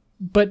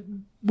 but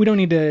we don't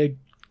need to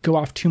go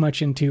off too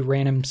much into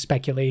random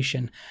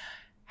speculation.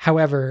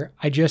 However,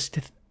 I just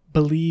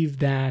believe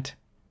that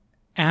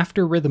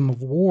after Rhythm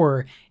of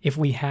War, if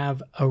we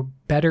have a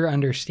better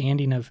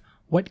understanding of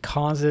what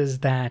causes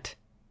that,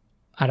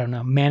 I don't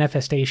know,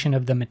 manifestation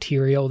of the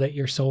material that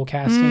you're soul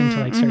casting to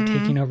like start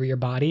taking over your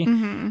body,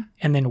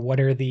 and then what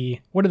are the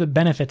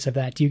benefits of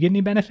that? Do you get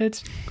any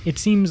benefits? It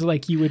seems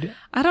like you would.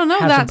 I don't know.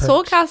 That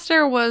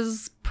soulcaster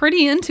was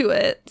pretty into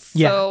it.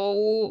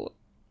 So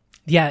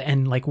yeah,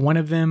 and like one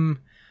of them,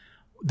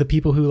 the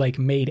people who like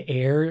made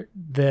air,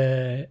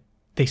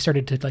 they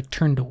started to like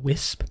turn to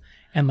wisp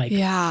and like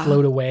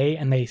float away,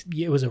 and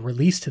it was a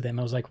release to them.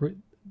 It was like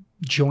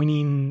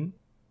joining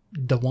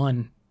the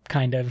one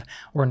kind of,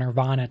 or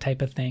Nirvana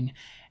type of thing.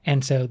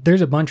 And so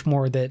there's a bunch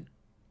more that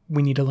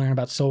we need to learn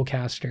about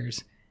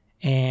soulcasters.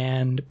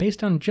 And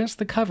based on just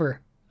the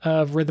cover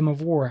of Rhythm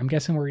of War, I'm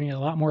guessing we're going to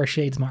get a lot more of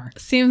Shadesmar.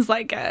 Seems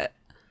like it.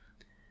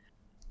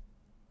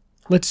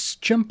 Let's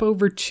jump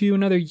over to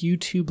another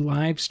YouTube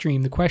live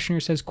stream. The questioner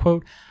says,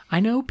 quote, I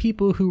know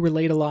people who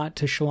relate a lot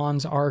to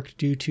Shallan's arc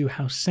due to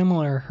how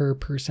similar her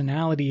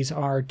personalities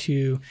are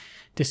to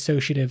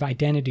dissociative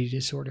identity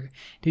disorder.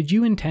 Did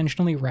you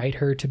intentionally write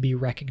her to be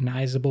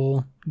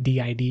recognizable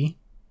DID?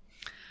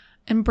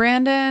 And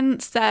Brandon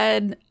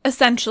said,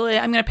 essentially,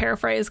 I'm going to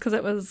paraphrase because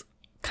it was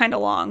kind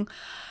of long.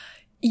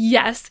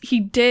 Yes,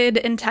 he did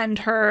intend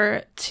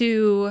her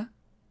to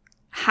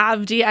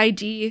have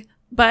DID,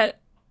 but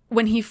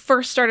when he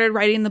first started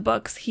writing the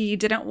books, he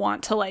didn't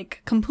want to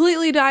like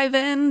completely dive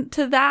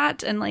into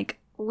that and like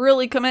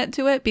really commit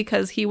to it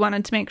because he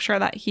wanted to make sure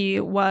that he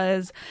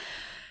was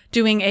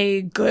doing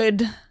a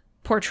good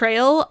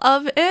portrayal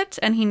of it.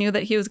 And he knew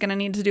that he was going to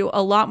need to do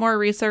a lot more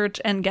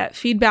research and get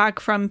feedback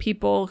from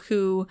people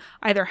who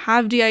either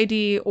have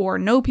DID or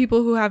know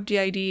people who have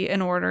DID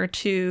in order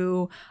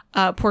to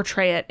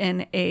portray it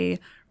in a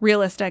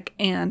realistic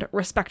and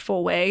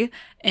respectful way.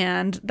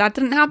 And that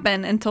didn't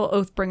happen until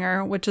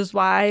Oathbringer, which is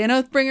why in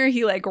Oathbringer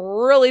he like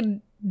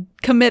really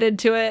committed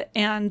to it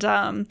and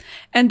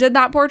did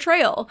that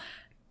portrayal.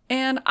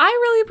 And I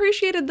really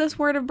appreciated this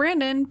word of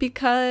Brandon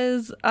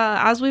because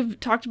as we've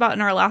talked about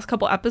in our last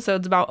couple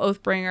episodes about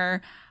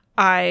Oathbringer,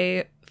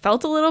 I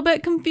felt a little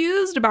bit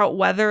confused about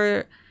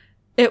whether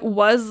it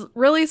was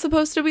really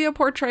supposed to be a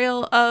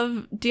portrayal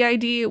of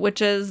DID,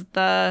 which is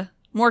the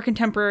more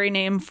contemporary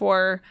name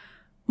for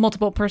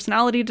multiple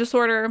personality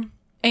disorder.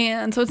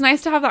 And so it's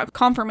nice to have that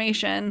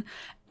confirmation.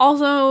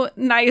 Also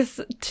nice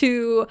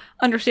to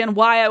understand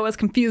why I was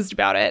confused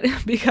about it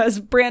because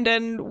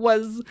Brandon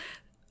was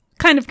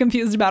kind of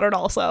confused about it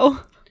also.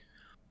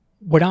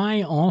 What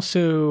I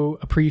also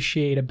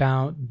appreciate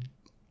about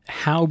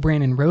how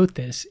Brandon wrote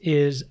this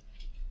is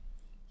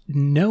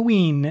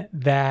knowing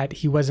that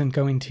he wasn't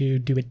going to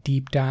do a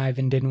deep dive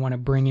and didn't want to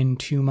bring in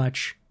too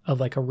much of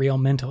like a real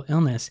mental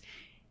illness.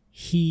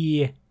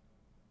 He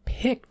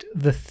picked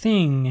the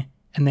thing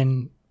and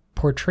then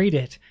portrayed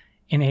it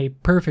in a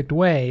perfect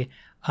way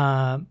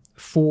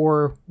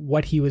for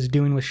what he was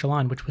doing with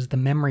Shallan, which was the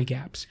memory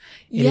gaps.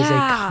 It is a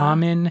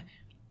common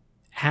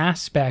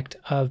aspect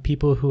of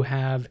people who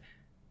have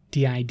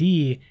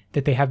DID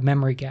that they have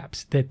memory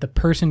gaps, that the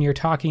person you're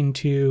talking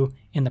to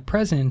in the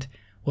present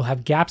will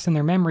have gaps in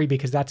their memory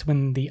because that's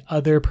when the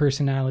other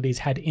personalities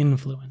had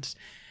influence.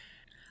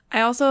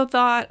 I also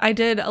thought I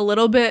did a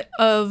little bit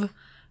of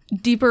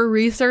deeper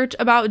research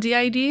about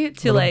DID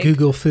to like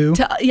Google foo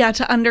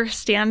to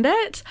understand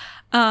it,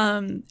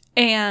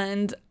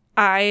 and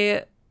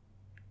I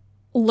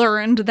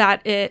learned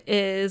that it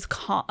is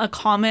not a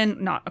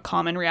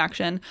common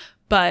reaction,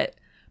 but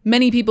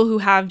many people who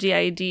have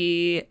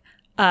DID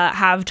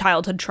have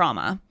childhood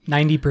trauma.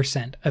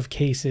 90% of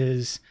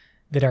cases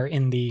that are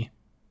in the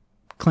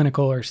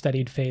clinical or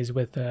studied phase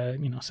with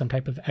some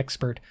type of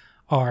expert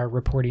are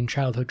reporting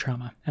childhood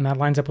trauma. And that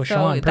lines up with So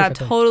Shallan that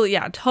perfectly.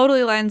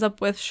 totally lines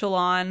up with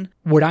Shallan.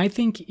 What I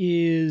think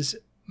is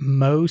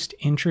most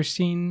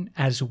interesting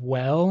as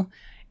well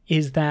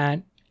is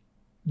that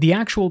the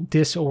actual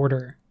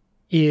disorder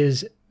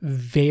is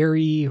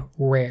very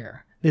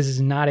rare. This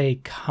is not a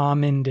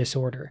common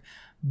disorder,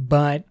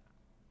 but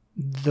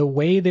the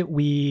way that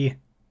we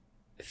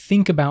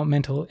think about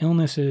mental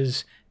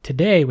illnesses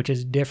today, which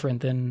is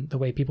different than the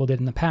way people did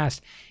in the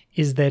past,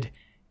 is that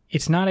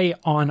it's not a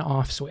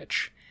on-off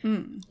switch.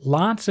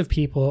 Lots of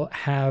people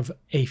have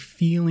a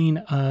feeling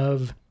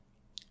of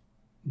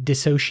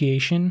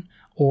dissociation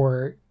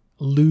or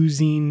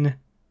losing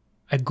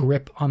a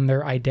grip on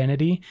their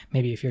identity.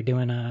 Maybe if you're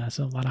doing a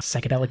lot of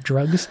psychedelic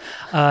drugs,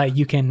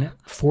 you can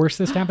force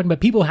this to happen.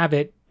 But people have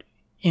it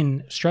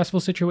in stressful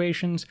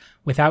situations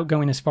without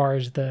going as far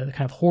as the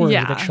kind of horror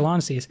that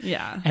Shallan sees.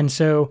 Yeah. And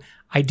so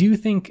I do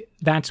think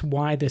that's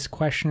why this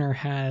questioner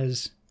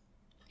has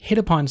hit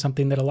upon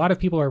something that a lot of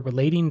people are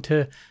relating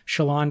to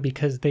Shallan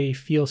because they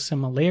feel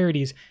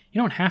similarities.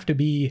 You don't have to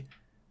be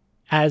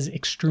as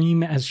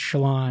extreme as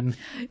Shallan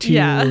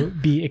to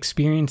be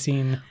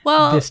experiencing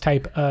this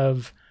type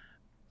of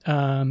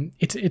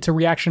it's a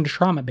reaction to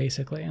trauma,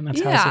 basically, and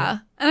that's how I see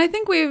it. And I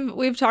think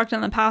we've talked in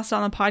the past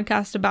on the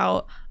podcast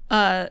about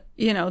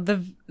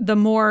the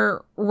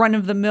more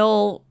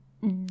run-of-the-mill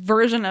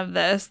version of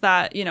this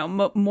that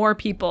more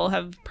people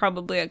have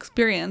probably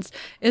experienced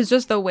is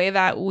just the way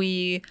that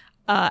we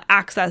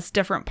access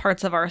different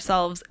parts of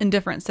ourselves in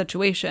different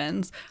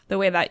situations. The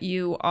way that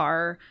you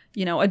are,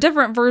 a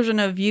different version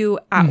of you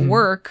at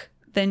work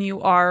than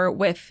you are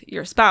with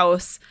your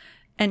spouse,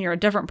 and you're a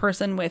different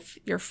person with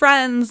your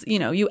friends.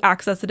 You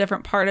access a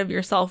different part of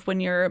yourself when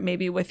you're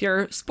maybe with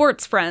your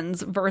sports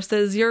friends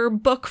versus your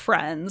book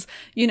friends,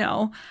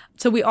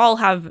 So we all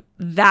have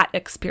that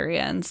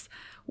experience,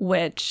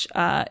 which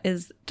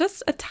is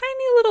just a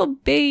tiny little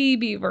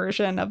baby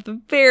version of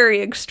the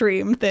very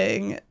extreme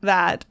thing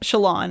that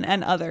Shallan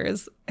and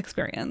others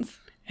experience.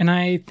 And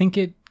I think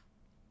it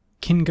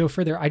can go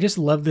further. I just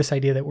love this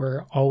idea that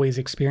we're always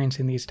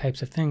experiencing these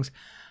types of things.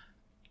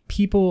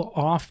 People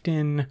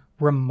often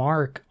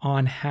remark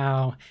on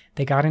how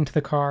they got into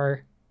the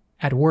car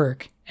at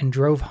work and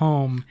drove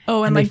home.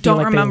 Oh, and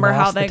don't remember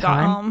how they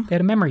got home. They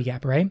had a memory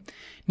gap, right?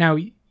 Now,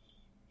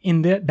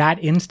 in that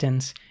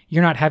instance,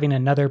 you're not having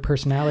another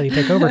personality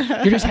take over.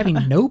 You're just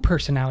having no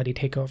personality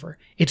take over.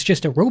 It's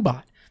just a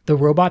robot. The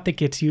robot that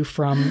gets you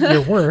from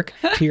your work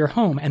to your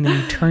home. And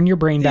then you turn your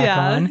brain back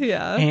on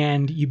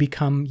and you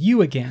become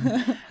you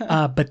again.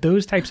 But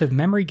those types of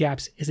memory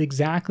gaps is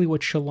exactly what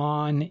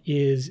Shallan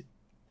is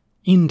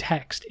in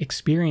text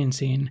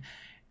experiencing,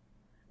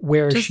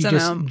 where she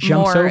just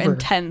jumps more over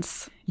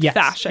intense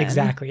fashion.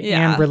 Exactly.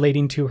 And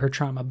relating to her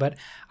trauma. But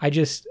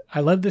I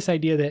love this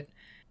idea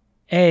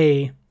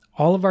that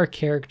all of our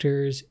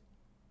characters,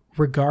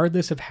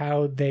 regardless of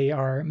how they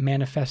are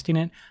manifesting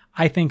it,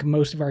 I think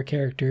most of our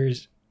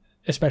characters,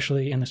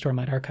 especially in the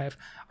Stormlight Archive,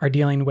 are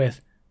dealing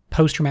with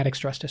post-traumatic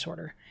stress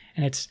disorder.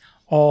 And it's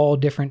all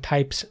different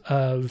types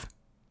of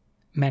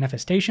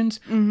manifestations,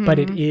 but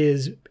it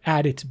is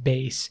at its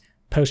base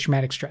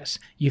post-traumatic stress.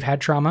 You've had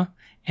trauma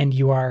and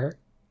you are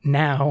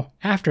now,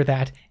 after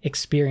that,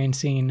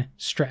 experiencing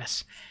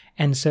stress.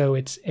 And so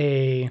it's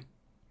a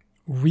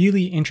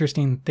really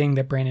interesting thing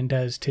that Brandon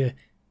does to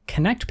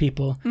connect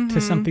people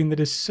to something that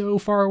is so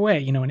far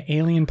away, an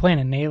alien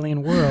planet, an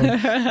alien world,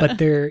 but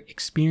they're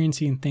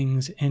experiencing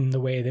things in the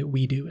way that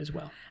we do as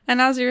well.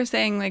 And as you're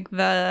saying, like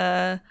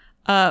the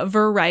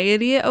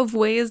variety of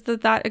ways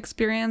that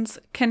experience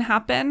can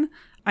happen.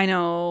 I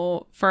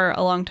know for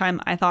a long time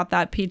I thought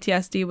that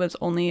PTSD was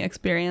only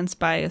experienced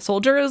by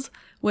soldiers,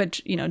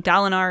 which,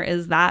 Dalinar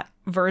is that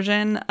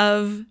version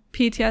of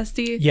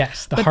PTSD.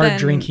 Yes, the hard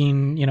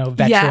drinking,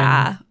 veteran.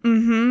 Yeah.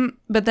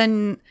 But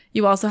then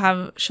you also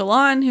have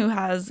Shallan, who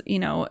has,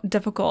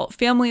 difficult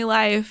family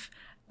life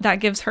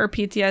that gives her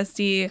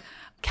PTSD.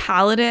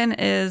 Kaladin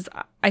is,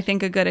 I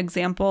think, a good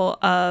example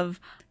of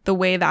the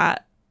way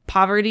that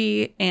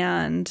poverty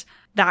and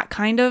that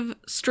kind of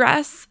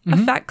stress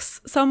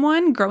affects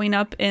someone growing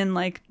up in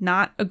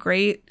not a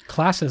great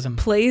classism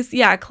place.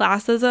 Yeah,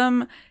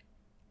 classism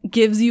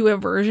gives you a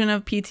version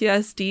of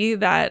PTSD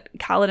that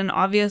Kaladin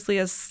obviously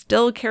is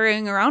still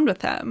carrying around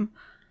with him.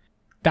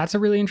 That's a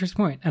really interesting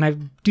point. And I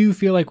do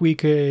feel like we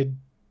could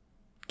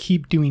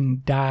keep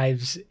doing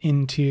dives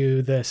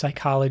into the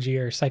psychology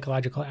or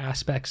psychological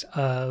aspects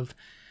of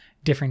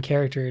different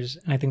characters.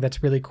 And I think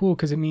that's really cool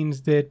because it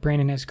means that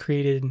Brandon has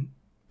created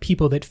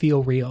people that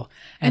feel real.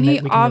 And he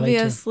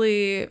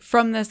obviously,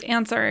 from this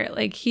answer,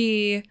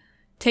 he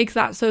takes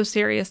that so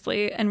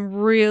seriously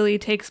and really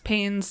takes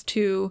pains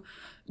to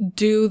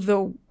do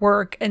the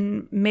work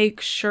and make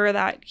sure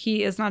that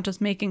he is not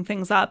just making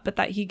things up, but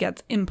that he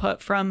gets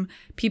input from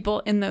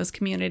people in those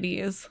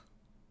communities.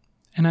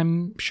 And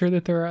I'm sure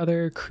that there are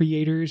other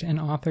creators and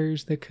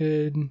authors that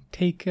could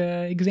take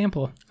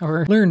example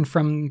or learn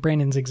from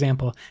Brandon's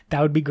example.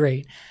 That would be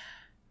great.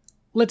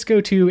 Let's go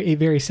to a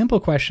very simple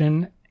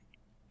question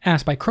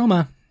asked by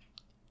Chroma.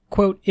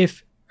 Quote,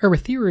 if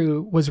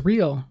Urithiru was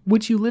real,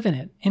 would you live in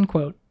it? End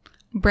quote.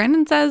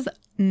 Brandon says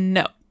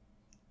no.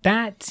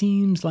 That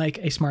seems like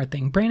a smart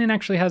thing. Brandon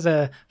actually has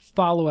a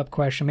follow-up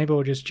question. Maybe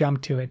we'll just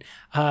jump to it.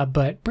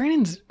 But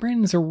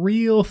Brandon's a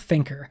real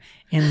thinker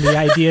in the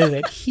idea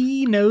that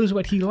he knows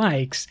what he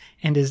likes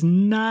and is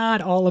not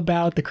all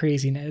about the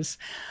craziness.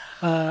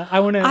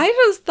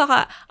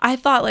 I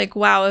thought like,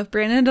 wow, if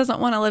Brandon doesn't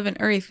want to live in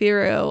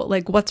Urithiru,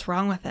 like what's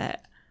wrong with it?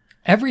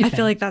 Everything. I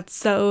feel like that's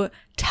so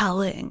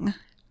telling.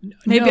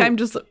 Maybe I'm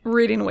just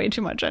reading way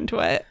too much into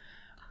it.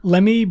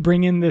 Let me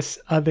bring in this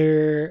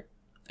other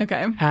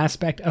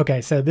aspect.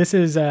 Okay, so this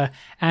is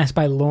asked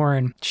by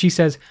Lauren. She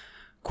says,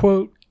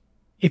 quote,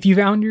 if you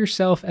found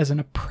yourself as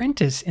an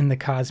apprentice in the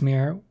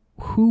Cosmere,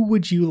 who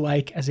would you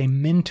like as a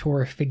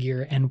mentor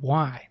figure and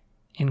why?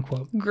 End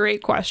quote.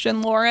 Great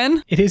question,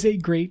 Lauren. It is a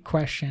great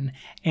question.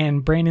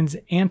 And Brandon's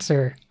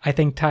answer, I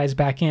think, ties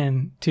back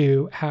in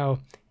to how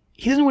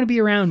he doesn't want to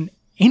be around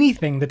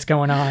anything that's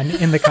going on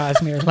in the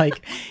Cosmere.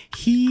 Like,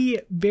 he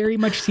very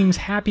much seems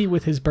happy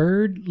with his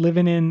bird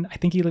living in, I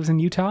think he lives in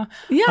Utah.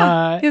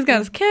 Yeah. He's got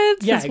his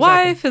kids, his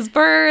wife, his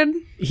bird.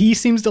 He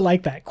seems to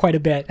like that quite a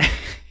bit.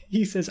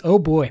 He says, oh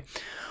boy,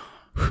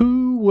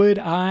 who would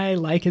I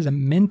like as a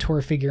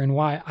mentor figure and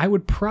why? I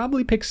would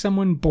probably pick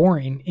someone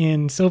boring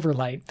in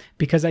Silverlight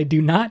because I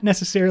do not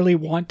necessarily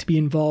want to be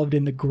involved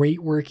in the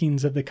great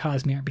workings of the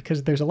Cosmere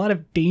because there's a lot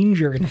of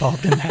danger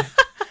involved in that.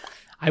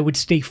 I would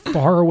stay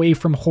far away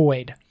from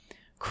Hoid.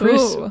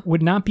 Chris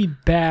would not be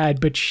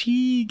bad, but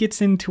she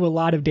gets into a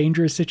lot of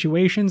dangerous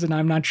situations, and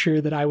I'm not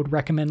sure that I would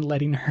recommend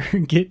letting her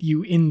get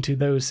you into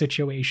those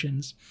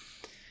situations.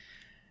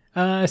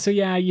 So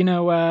yeah,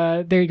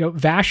 there you go.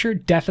 Vasher,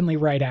 definitely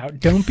right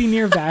out. Don't be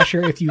near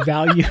Vasher if you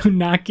value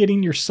not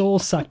getting your soul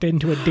sucked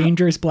into a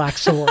dangerous black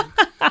sword.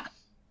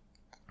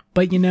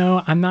 But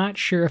I'm not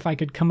sure if I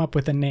could come up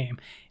with a name.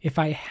 If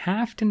I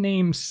have to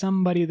name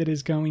somebody that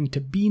is going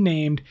to be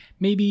named,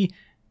 maybe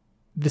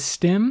the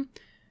Stim.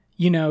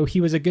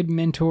 He was a good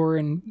mentor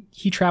and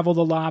he traveled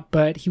a lot,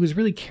 but he was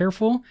really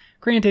careful.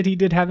 Granted, he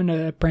did have an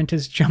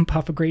apprentice jump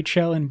off a great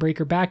shell and break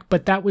her back,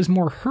 but that was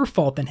more her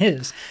fault than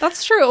his.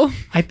 That's true.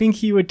 I think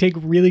he would take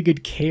really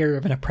good care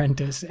of an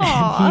apprentice.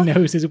 Aww. And he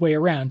knows his way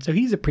around. So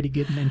he's a pretty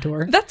good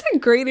mentor. That's a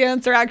great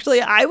answer,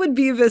 actually. I would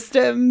be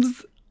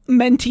Vistim's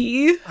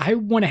mentee. I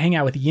want to hang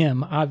out with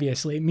Yim,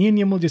 obviously. Me and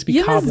Yim will just be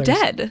Yim cobblers. Is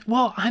dead.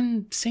 Well,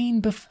 I'm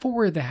saying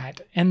before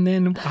that. And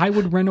then I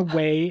would run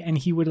away and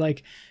he would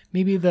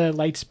maybe the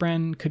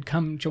Lightspren could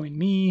come join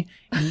me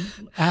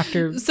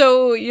after.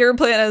 So your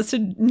plan is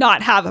to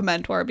not have a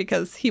mentor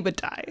because he would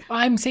die.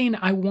 I'm saying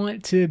I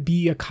want to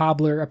be a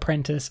cobbler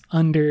apprentice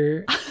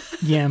under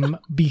Yim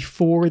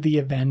before the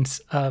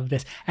events of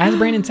this. As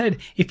Brandon said,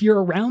 if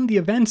you're around the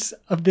events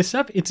of this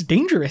stuff, it's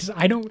dangerous.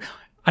 I don't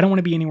want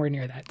to be anywhere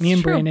near that. Me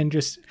and Brandon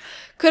just...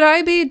 Could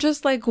I be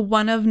just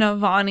one of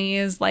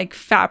Navani's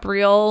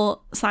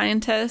Faprial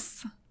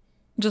scientists?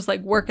 Just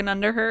working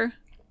under her?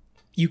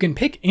 You can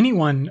pick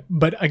anyone,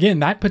 but again,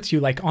 that puts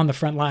you on the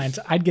front lines.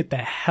 I'd get the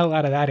hell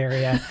out of that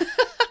area.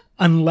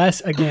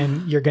 Unless,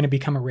 again, you're going to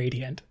become a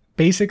Radiant.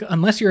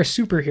 Unless you're a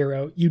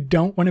superhero, you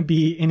don't want to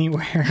be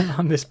anywhere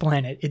on this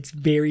planet. It's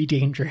very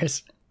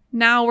dangerous.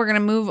 Now we're going to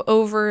move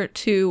over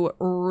to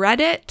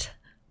Reddit.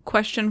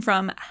 Question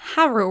from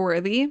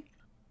Haverworthy.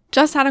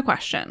 Just had a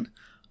question.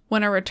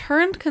 When a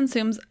returned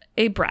consumes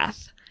a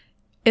breath,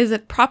 is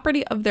it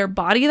property of their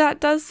body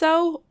that does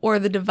so, or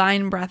the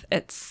divine breath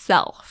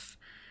itself?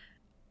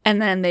 And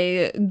then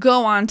they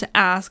go on to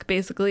ask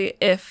basically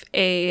if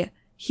a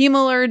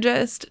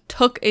hemalurgist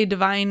took a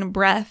divine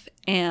breath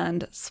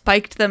and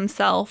spiked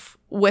themselves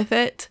with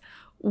it,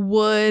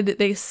 would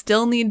they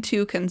still need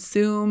to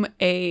consume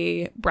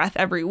a breath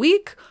every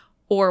week,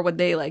 or would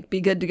they be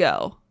good to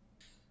go?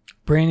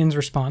 Brandon's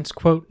response,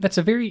 quote, that's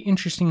a very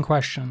interesting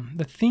question.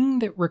 The thing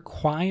that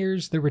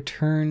requires the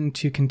return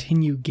to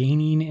continue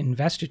gaining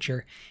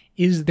investiture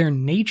is their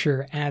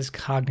nature as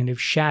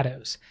cognitive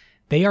shadows.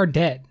 They are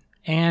dead,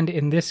 and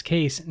in this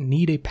case,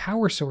 need a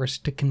power source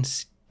to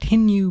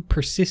continue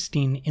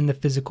persisting in the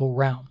physical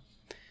realm.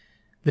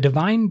 The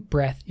divine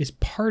breath is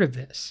part of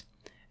this.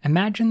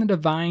 Imagine the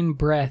divine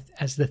breath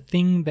as the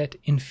thing that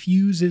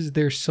infuses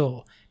their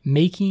soul,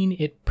 making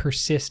it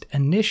persist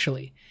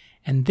initially,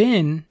 and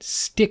then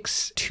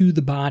sticks to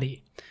the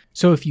body.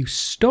 So if you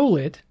stole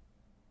it,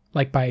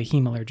 like by a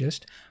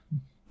hemalurgist,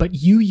 but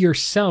you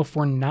yourself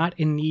were not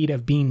in need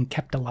of being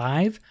kept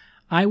alive,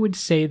 I would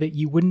say that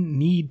you wouldn't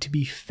need to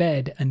be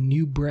fed a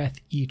new breath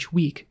each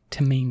week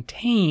to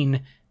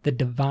maintain the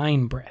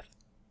divine breath.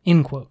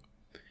 End quote.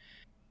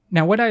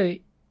 Now, what I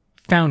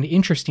found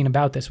interesting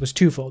about this was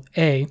twofold.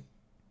 A,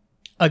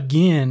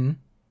 again,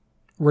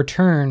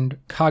 returned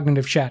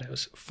cognitive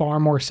shadows,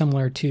 far more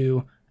similar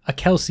to a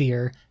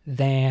Kelsier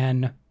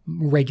than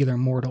regular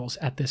mortals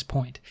at this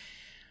point.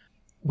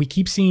 We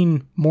keep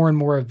seeing more and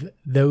more of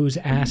those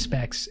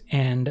aspects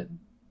and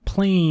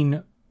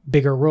playing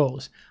bigger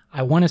roles.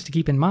 I want us to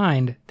keep in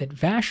mind that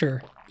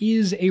Vasher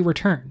is a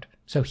returned.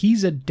 So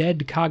he's a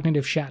dead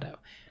cognitive shadow,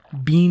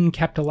 being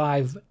kept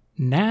alive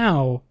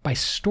now by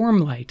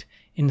Stormlight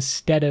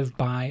instead of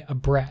by a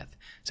breath.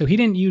 So he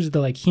didn't use the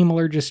like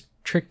hemalurgist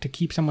trick to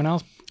keep someone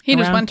else He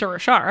around. just went to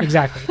Rashar.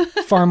 Exactly.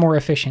 Far more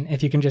efficient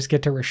if you can just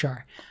get to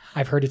Rashar.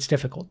 I've heard it's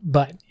difficult,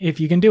 but if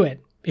you can do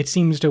it, it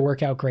seems to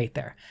work out great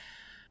there.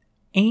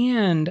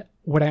 And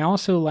what I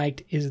also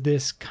liked is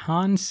this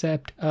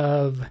concept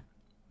of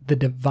the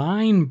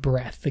divine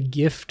breath, the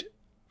gift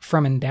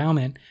from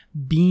endowment,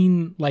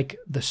 being like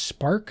the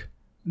spark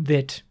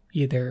that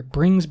either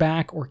brings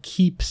back or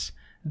keeps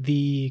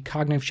the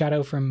cognitive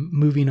shadow from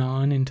moving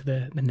on into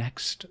the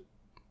next,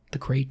 the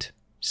great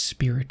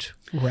spirit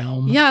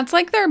realm. Yeah, it's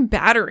like their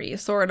battery,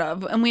 sort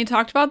of. And we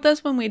talked about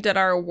this when we did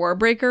our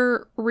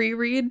Warbreaker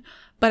reread,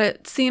 but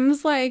it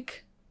seems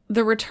like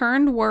the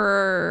Returned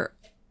were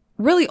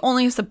really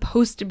only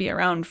supposed to be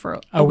around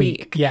for a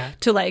week. Yeah.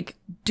 To like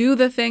do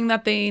the thing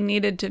that they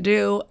needed to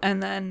do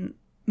and then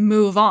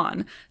move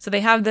on. So they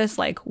have this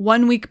like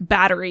 1 week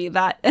battery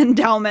that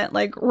endowment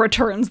like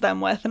returns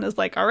them with and is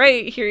like, all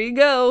right, here you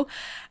go.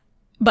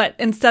 But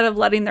instead of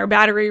letting their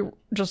battery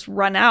just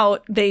run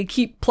out, they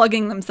keep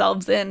plugging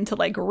themselves in to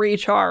like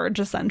recharge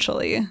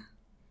essentially.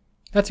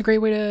 That's a great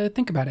way to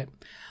think about it.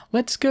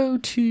 Let's go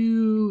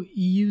to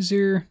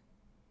user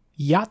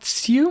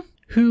Yatsu,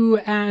 who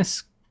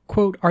asks,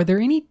 quote, are there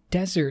any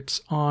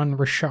deserts on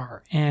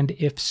Rashar? And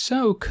if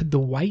so, could the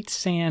white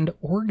sand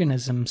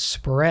organism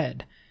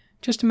spread?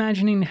 Just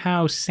imagining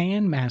how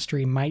sand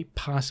mastery might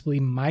possibly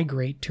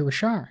migrate to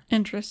Rashar.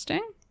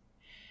 Interesting.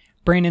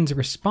 Brandon's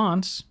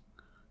response,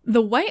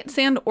 the white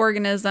sand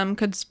organism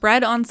could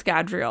spread on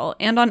Scadrial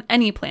and on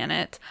any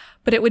planet,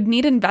 but it would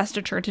need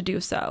investiture to do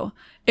so.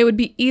 It would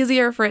be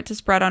easier for it to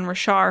spread on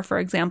Rashar, for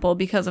example,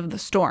 because of the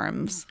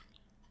storms.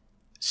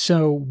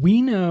 So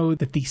we know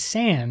that the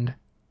sand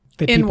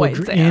that in people white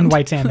sand. in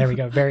white sand, there we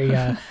go, very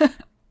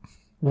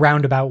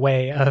roundabout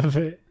way of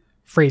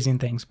phrasing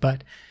things,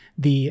 but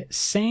the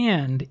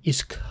sand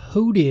is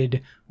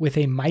coated with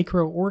a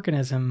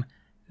microorganism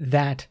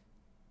that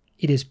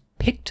it is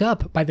picked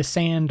up by the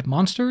sand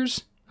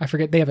monsters. I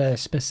forget, they have a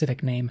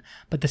specific name,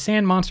 but the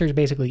sand monsters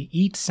basically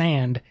eat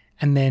sand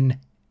and then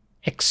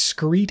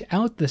excrete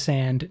out the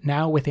sand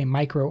now with a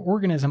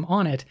microorganism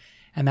on it,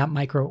 and that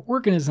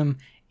microorganism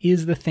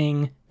is the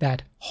thing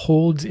that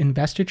holds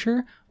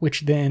investiture,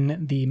 which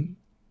then the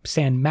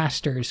sand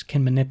masters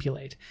can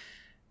manipulate.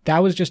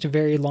 That was just a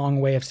very long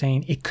way of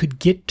saying it could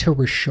get to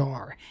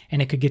Rashar,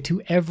 and it could get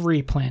to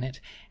every planet.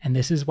 And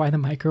this is why the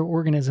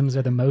microorganisms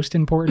are the most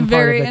important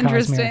part of the Cosmere. Very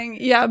interesting.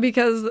 Yeah,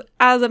 because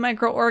as a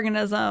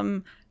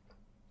microorganism,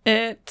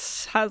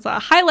 it has a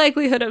high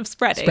likelihood of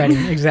spreading.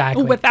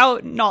 Exactly.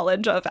 Without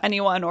knowledge of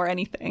anyone or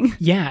anything.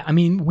 Yeah, I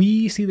mean,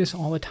 we see this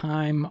all the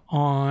time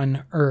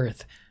on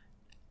Earth.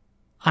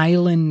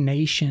 Island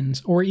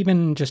nations, or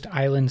even just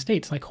island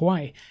states like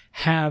Hawaii,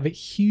 have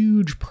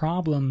huge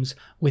problems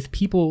with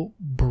people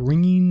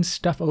bringing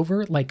stuff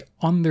over, like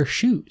on their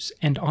shoes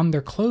and on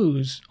their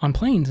clothes on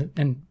planes.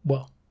 And,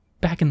 well,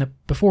 back in the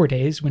before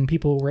days when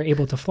people were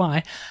able to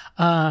fly,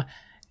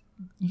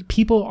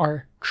 people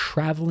are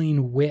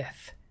traveling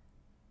with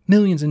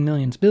millions and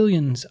millions,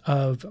 billions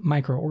of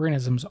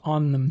microorganisms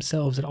on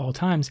themselves at all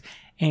times.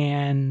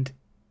 And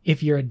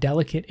if you're a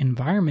delicate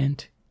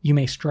environment, you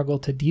may struggle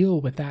to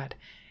deal with that,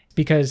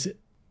 because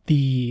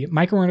the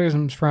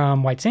microorganisms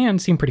from white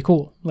sand seem pretty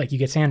cool. Like, you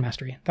get sand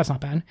mastery. That's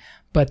not bad.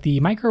 But the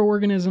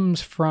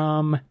microorganisms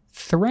from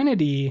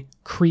Threnody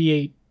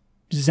create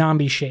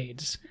zombie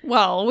shades.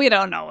 Well, we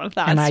don't know if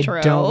that's true. And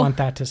I don't want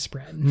that to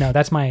spread. No,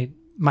 that's my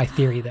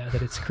theory, though,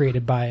 that it's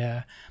created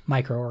by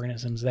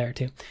microorganisms there,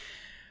 too.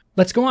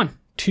 Let's go on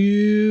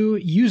to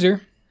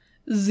user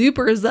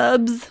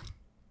Zuperzubs,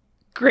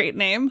 great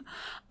name,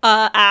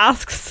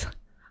 asks,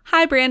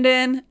 hi,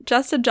 Brandon.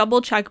 Just to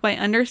double check my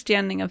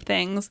understanding of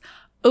things,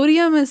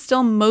 Odium is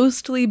still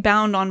mostly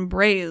bound on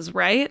Braze,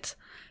 right?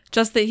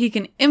 Just that he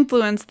can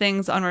influence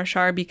things on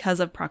Rashar because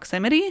of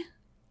proximity?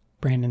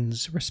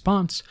 Brandon's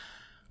response,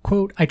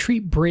 quote, I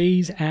treat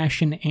Braze,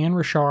 Ashen, and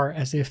Rashar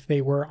as if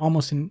they were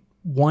almost in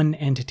one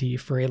entity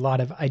for a lot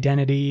of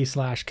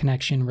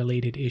identity/connection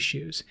related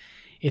issues.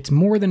 It's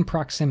more than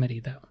proximity,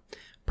 though.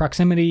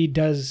 Proximity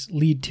does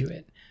lead to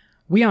it.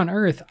 We on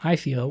Earth, I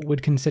feel,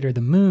 would consider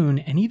the moon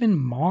and even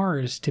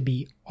Mars to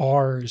be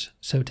ours,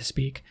 so to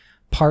speak,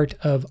 part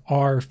of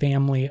our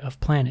family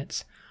of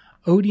planets.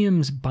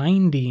 Odium's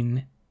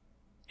binding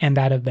and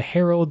that of the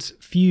Heralds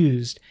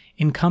fused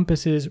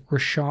encompasses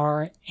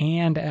Rashar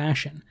and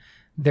Ashen.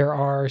 There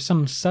are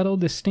some subtle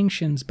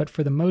distinctions, but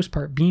for the most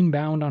part, being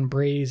bound on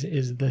Braze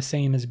is the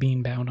same as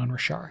being bound on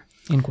Rashar.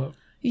 End quote.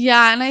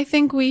 Yeah, and I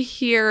think we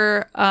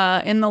hear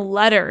in the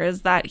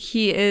letters that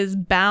he is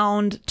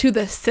bound to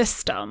the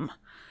system.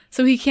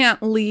 So he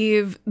can't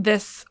leave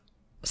this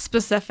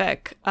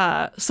specific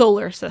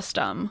solar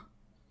system.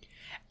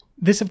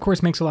 This, of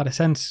course, makes a lot of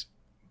sense,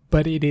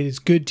 but it is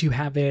good to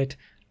have it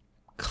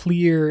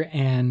clear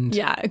and...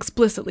 yeah,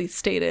 explicitly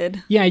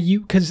stated. Yeah,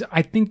 because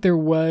I think there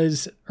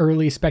was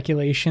early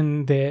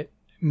speculation that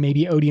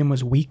maybe Odium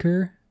was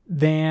weaker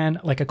than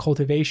like a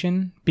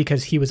cultivation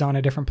because he was on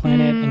a different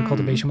planet and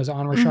cultivation was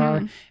on Rashar.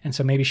 Mm-hmm. And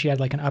so maybe she had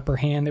like an upper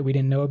hand that we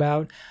didn't know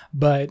about.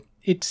 But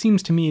it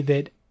seems to me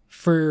that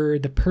for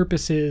the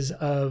purposes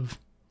of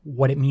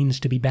what it means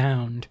to be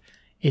bound,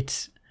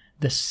 it's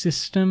the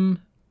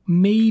system,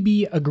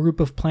 maybe a group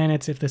of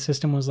planets if the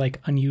system was like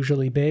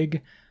unusually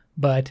big,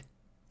 but...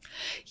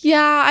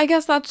 Yeah, I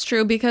guess that's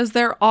true because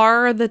there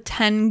are the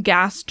 10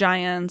 gas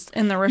giants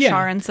in the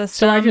Rasharan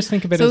system. So I just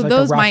think of it as like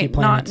those the rocky might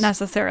planets. not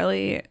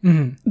necessarily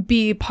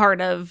be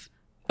part of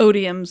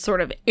Odium's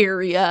sort of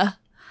area,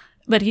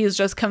 but he's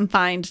just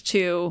confined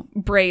to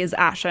Bray's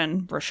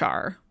Ashen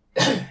Rashar.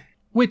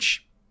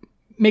 Which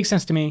makes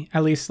sense to me,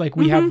 at least. Like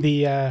we have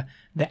the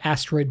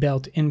asteroid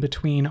belt in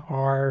between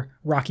our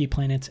rocky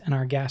planets and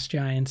our gas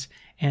giants,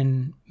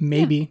 and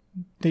maybe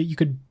that you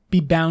could be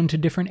bound to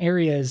different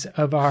areas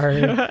of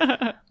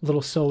our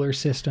little solar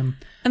system.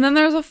 And then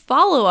there's a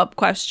follow-up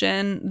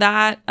question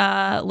that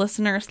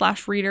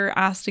listener/reader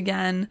asked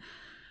again.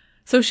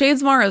 So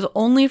Shadesmar is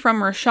only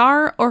from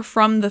Rashar or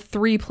from the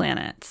 3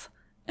 planets?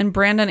 And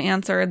Brandon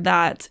answered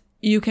that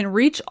you can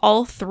reach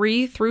all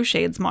 3 through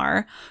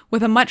Shadesmar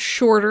with a much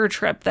shorter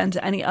trip than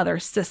to any other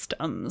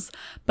systems.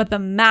 But the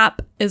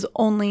map is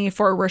only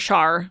for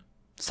Rashar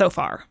so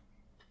far.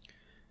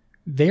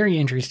 Very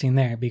interesting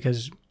there,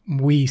 because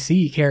we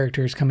see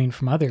characters coming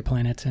from other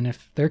planets, and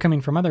if they're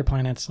coming from other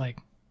planets, like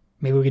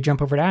maybe we could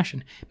jump over to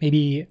Ashen.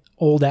 Maybe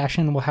old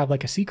Ashen will have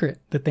like a secret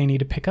that they need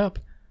to pick up,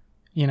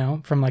 you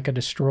know, from like a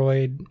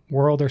destroyed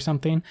world or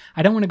something.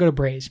 I don't want to go to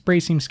Bray's. Bray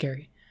seems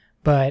scary,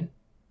 but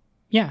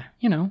yeah,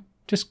 you know,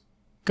 just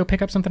go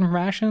pick up something from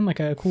Ashen,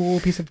 like a cool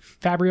piece of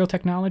Fabrial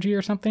technology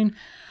or something.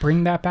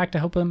 Bring that back to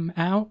help him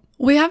out.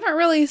 We haven't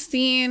really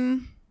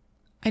seen,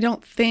 I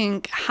don't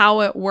think, how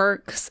it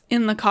works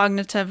in the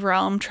cognitive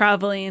realm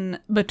traveling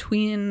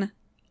between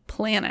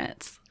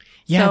planets.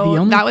 Yeah,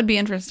 so that would be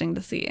interesting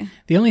to see.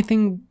 The only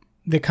thing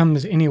that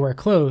comes anywhere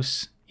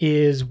close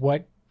is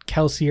what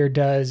Kelsier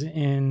does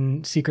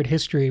in Secret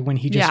History when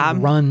he just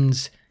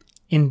runs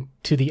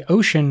into the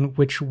ocean,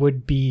 which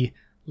would be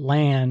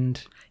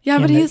land. Yeah,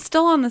 but he's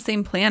still on the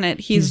same planet.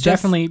 He's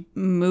just definitely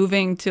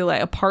moving to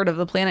like a part of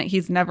the planet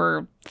he's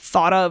never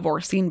thought of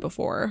or seen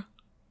before.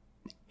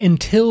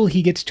 Until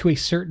he gets to a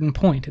certain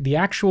point. The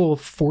actual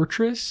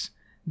fortress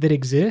that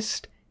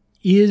exists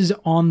is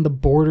on the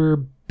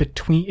border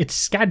between...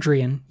 It's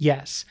Scadrian,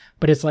 yes,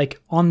 but it's like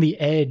on the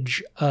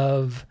edge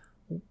of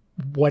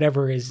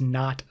whatever is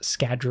not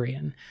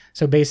Scadrian.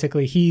 So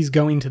basically, he's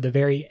going to the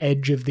very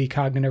edge of the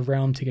cognitive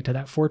realm to get to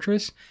that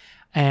fortress,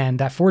 and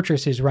that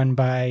fortress is run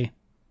by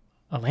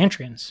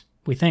Elantrians,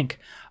 we think.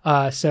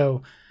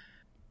 So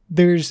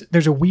there's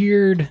a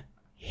weird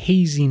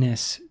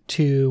haziness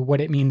to what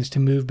it means to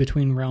move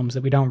between realms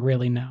that we don't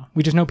really know.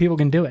 We just know people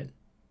can do it.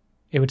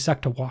 It would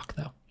suck to walk,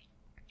 though.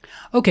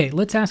 Okay,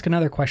 let's ask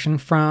another question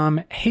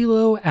from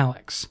Halo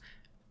Alex.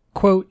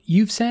 Quote,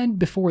 you've said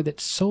before that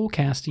soul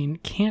casting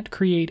can't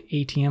create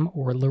Atium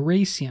or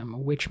Lerasium,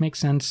 which makes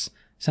sense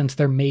since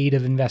they're made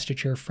of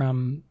investiture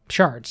from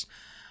shards.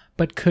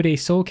 But could a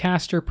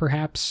soulcaster,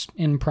 perhaps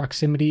in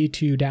proximity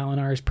to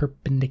Dalinar's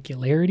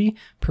perpendicularity,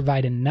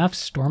 provide enough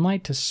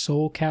stormlight to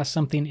soulcast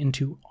something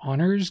into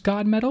Honor's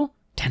god metal,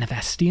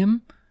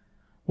 Tenevestium?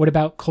 What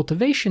about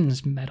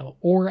Cultivation's metal,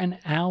 or an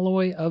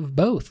alloy of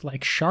both,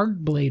 like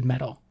Shardblade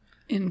metal?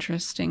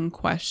 Interesting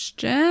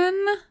question.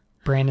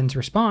 Brandon's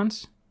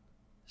response.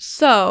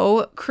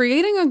 So,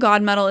 creating a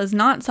god metal is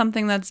not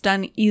something that's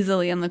done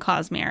easily in the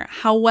Cosmere.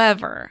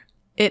 However,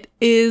 it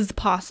is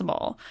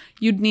possible.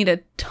 You'd need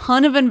a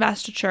ton of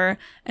investiture,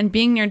 and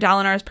being near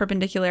Dalinar's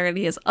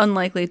perpendicularity is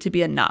unlikely to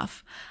be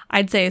enough.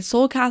 I'd say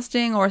soul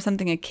casting or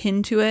something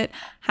akin to it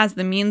has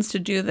the means to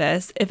do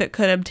this if it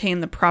could obtain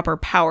the proper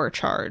power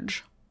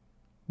charge.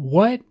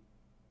 What?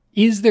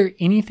 Is there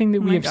anything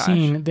that we have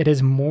seen that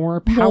is more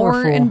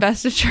powerful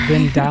investiture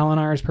than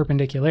Dalinar's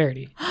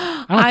perpendicularity?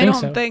 I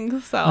don't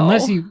think so.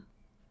 Unless you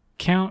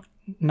count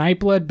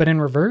Nightblood, but in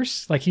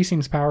reverse. Like, he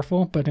seems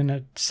powerful, but in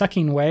a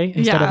sucking way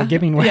instead of a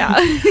giving way.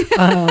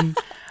 Yeah.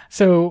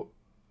 So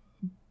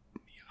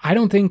I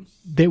don't think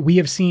that we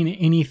have seen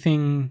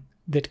anything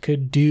that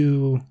could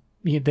do,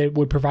 that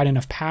would provide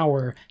enough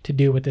power to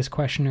do what this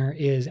questioner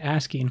is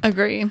asking.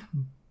 Agree.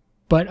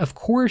 But of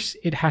course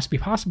it has to be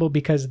possible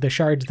because the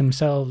shards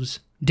themselves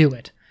do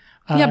it.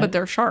 Yeah, but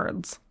they're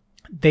shards.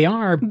 They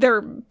are.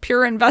 They're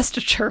pure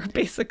investiture,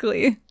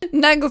 basically.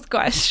 Next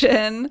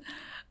question.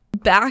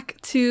 Back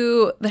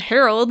to the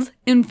heralds,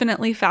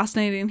 infinitely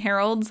fascinating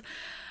heralds.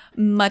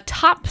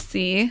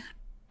 Matopsy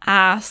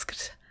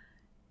asked,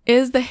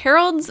 is the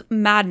herald's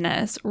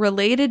madness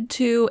related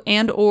to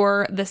and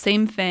or the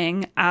same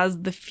thing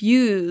as the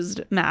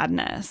fused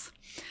madness?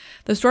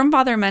 The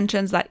Stormfather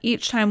mentions that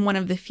each time one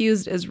of the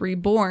fused is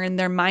reborn,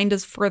 their mind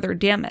is further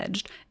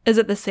damaged. Is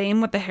it the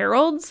same with the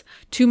heralds?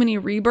 Too many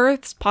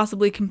rebirths,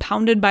 possibly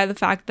compounded by the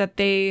fact that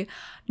they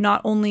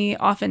not only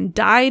often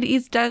died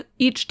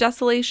each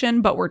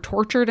desolation, but were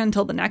tortured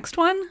until the next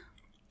one?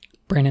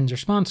 Brandon's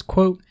response,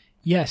 quote,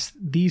 yes,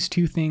 these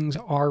two things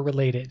are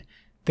related.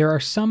 There are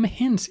some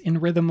hints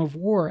in Rhythm of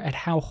War at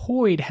how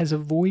Hoid has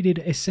avoided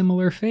a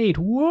similar fate.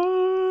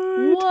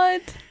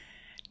 What?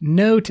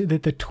 Note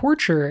that the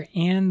torture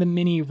and the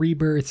many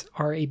rebirths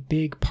are a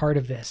big part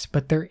of this,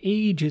 but their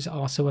age is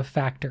also a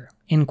factor,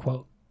 end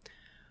quote.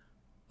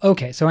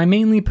 Okay, so I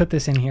mainly put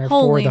this in here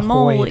for the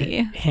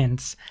Hoid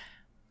hints.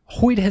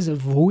 Hoid has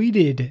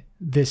avoided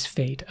this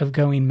fate of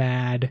going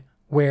mad,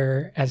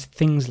 whereas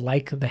things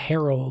like the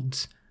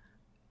Heralds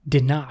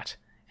did not,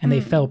 and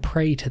they fell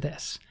prey to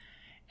this.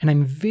 And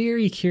I'm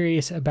very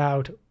curious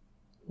about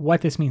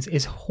what this means.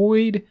 Is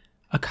Hoid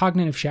a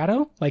cognitive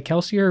shadow? Like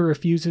Kelsier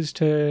refuses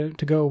to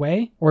go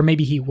away? Or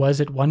maybe he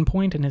was at one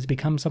point and has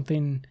become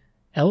something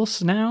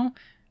else now?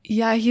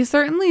 Yeah, he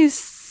certainly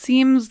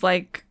seems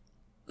like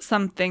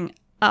something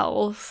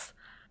else.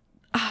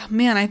 Oh,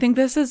 man, I think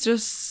this is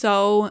just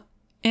so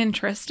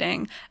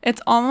interesting.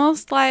 It's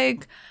almost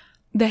like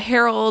the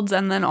Heralds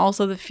and then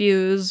also the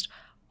Fused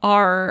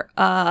are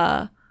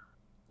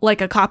like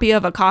a copy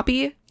of a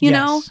copy, you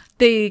know?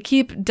 They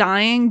keep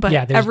dying, but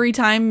every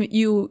time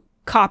you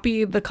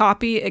copy the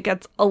copy, it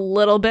gets a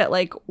little bit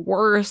like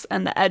worse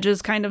and the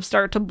edges kind of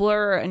start to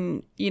blur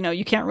and, you know,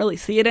 you can't really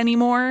see it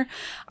anymore.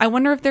 I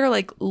wonder if they're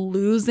like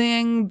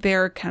losing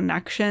their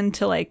connection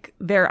to like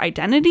their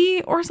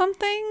identity or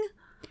something.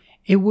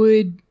 It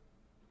would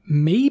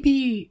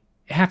maybe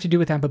have to do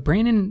with that, but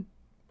Brandon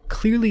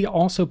clearly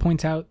also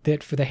points out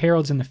that for the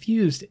Heralds and the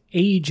Fused,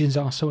 age is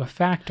also a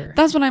factor.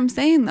 That's what I'm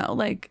saying though.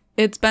 Like,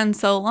 it's been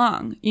so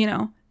long, you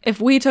know? If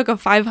we took a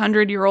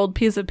 500-year-old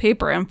piece of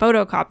paper and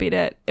photocopied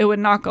it, it would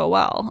not go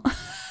well.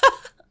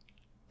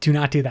 Do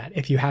not do that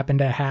if you happen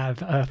to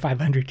have a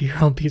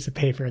 500-year-old piece of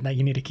paper and that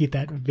you need to keep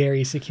that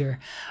very secure.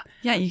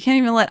 Yeah, you can't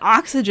even let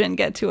oxygen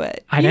get to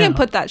it. I know. You can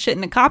put that shit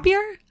in a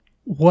copier.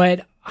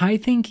 What I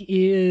think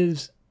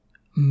is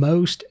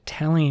most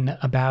telling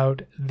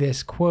about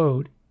this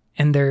quote,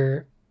 and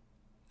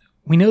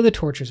we know the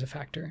torture's a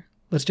factor.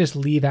 Let's just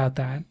leave out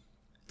that.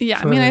 Yeah,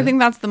 I mean, I think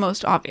that's the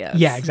most obvious.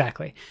 Yeah,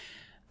 exactly.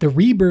 The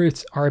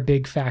rebirths are a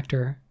big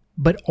factor,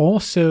 but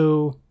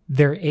also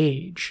their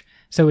age.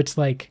 So it's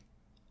like,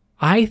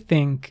 I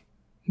think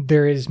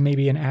there is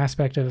maybe an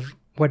aspect of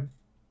what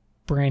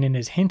Brandon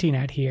is hinting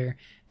at here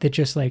that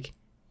just like,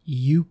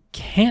 you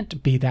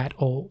can't be that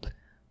old.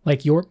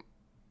 Like, you're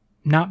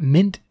not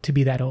meant to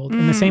be that old.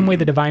 In the same way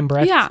the divine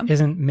breath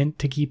isn't meant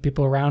to keep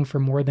people around for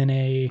more than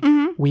a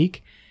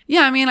week.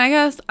 Yeah, I mean, I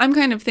guess I'm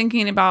kind of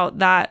thinking about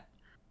that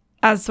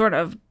as sort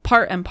of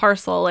part and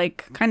parcel,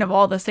 like kind of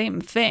all the same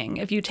thing.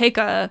 If you take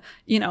a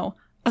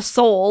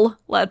soul,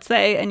 let's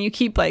say, and you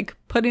keep like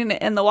putting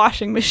it in the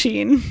washing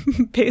machine,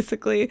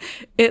 basically,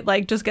 it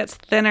like just gets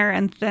thinner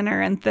and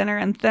thinner and thinner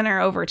and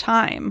thinner over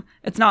time.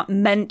 It's not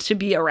meant to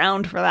be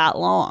around for that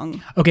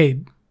long.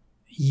 Okay,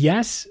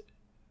 yes,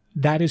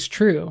 that is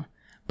true.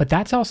 But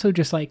that's also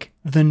just like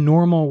the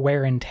normal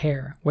wear and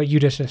tear. What you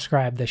just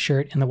described, the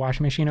shirt in the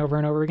washing machine over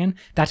and over again,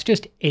 that's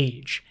just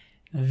age.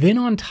 Then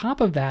on top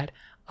of that,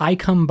 I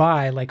come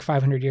by like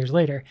 500 years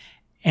later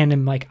and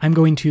I'm like, I'm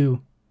going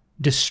to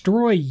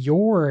destroy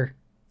your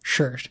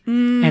shirt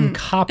and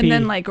copy. And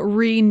then like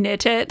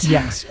re-knit it.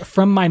 Yes,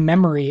 from my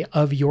memory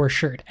of your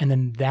shirt. And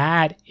then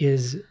that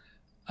is,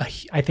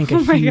 I think, a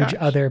huge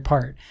other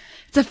part.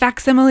 It's a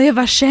facsimile of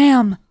a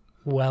sham.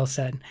 Well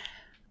said.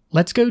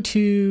 Let's go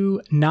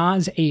to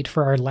Nas 8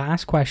 for our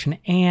last question.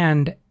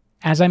 And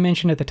as I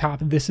mentioned at the top,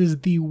 this is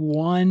the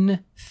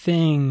one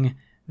thing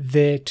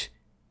that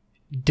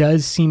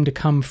does seem to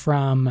come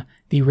from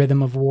the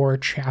Rhythm of War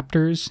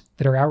chapters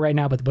that are out right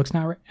now, but the book's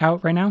not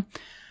out right now.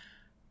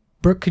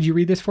 Brooke, could you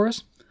read this for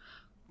us?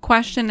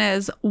 Question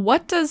is,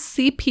 what does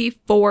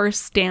CP4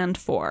 stand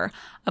for?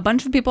 A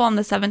bunch of people on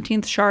the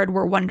 17th Shard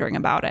were wondering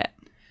about it.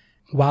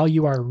 While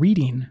you are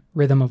reading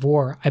Rhythm of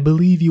War, I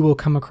believe you will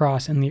come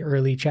across in the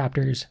early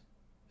chapters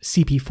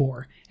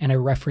CP4 and a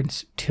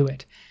reference to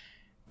it.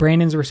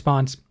 Brandon's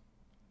response,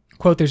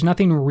 quote, "There's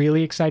nothing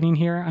really exciting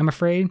here, I'm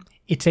afraid.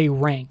 It's a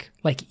rank,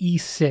 like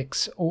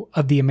E6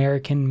 of the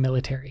American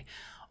military.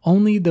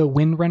 Only the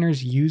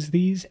Windrunners use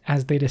these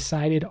as they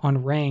decided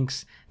on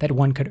ranks that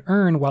one could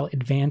earn while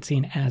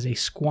advancing as a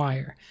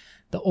squire.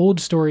 The old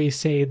stories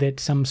say that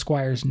some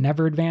squires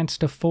never advanced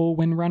to full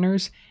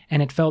Windrunners,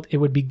 and it felt it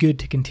would be good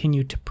to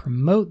continue to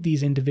promote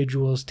these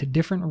individuals to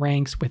different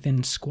ranks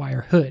within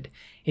squirehood.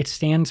 It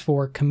stands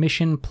for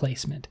commission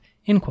placement."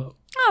 End quote.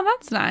 Oh,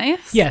 that's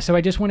nice. Yeah, so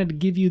I just wanted to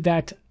give you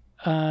that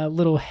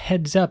little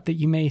heads up that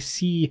you may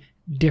see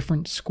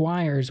different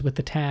squires with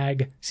the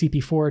tag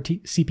CP4,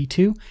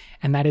 CP2,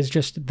 and that is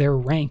just their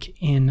rank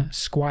in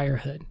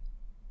squirehood.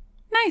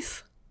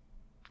 Nice.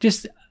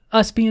 Just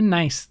us being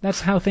nice.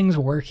 That's how things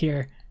work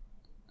here.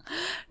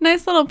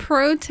 Nice little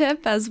pro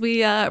tip as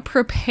we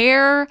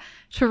prepare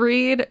to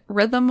read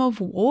Rhythm of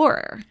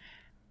War.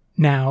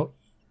 Now,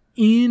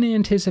 in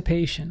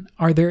anticipation,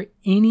 are there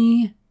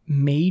any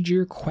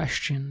major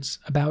questions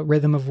about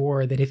Rhythm of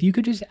War that if you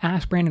could just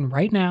ask Brandon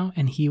right now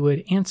and he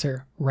would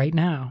answer right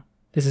now?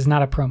 This is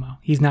not a promo.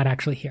 He's not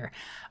actually here.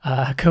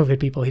 COVID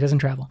people, he doesn't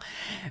travel.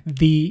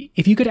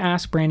 If you could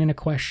ask Brandon a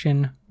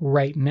question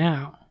right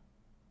now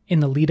in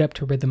the lead up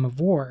to Rhythm of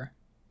War,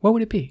 what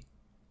would it be?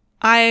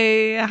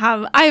 I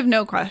have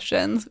no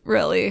questions,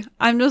 really.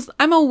 I'm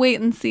a wait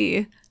and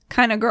see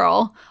kind of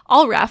girl.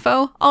 I'll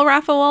raffo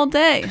all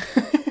day.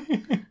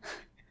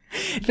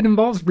 If it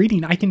involves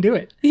reading, I can do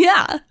it.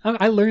 Yeah.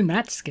 I learned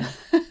that skill.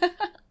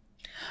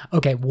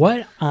 Okay,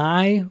 what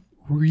I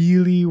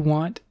really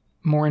want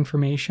more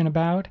information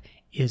about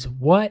is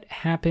what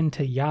happened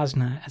to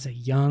Yasna as a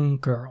young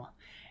girl.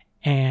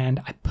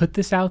 And I put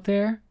this out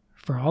there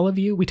for all of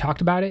you. We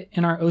talked about it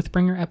in our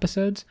Oathbringer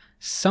episodes.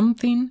 Some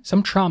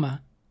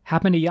trauma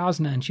happened to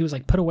Yasna, and she was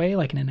like put away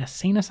like in an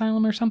insane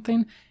asylum or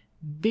something.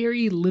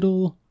 Very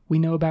little we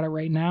know about it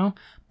right now,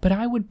 but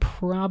I would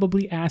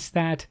probably ask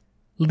that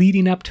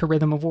leading up to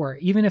Rhythm of War.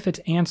 Even if it's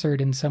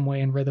answered in some way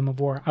in Rhythm of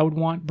War, I would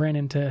want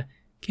Brandon to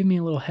give me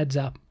a little heads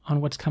up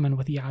on what's coming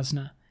with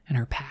Yasna and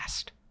her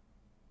past.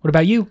 What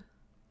about you?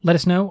 Let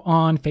us know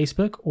on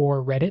Facebook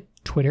or Reddit,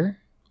 Twitter,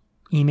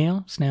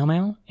 email, snail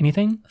mail,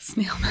 anything.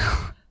 Snail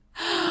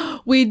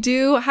mail. We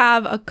do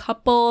have a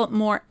couple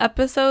more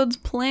episodes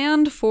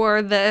planned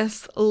for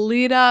this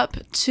lead up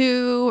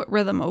to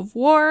Rhythm of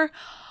War.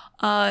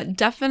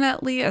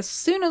 Definitely, as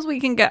soon as we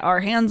can get our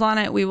hands on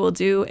it, we will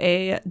do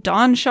a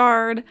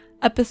Dawnshard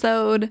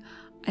episode.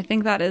 I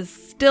think that is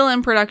still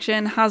in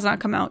production, has not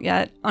come out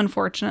yet,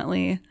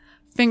 unfortunately.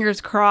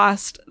 Fingers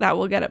crossed that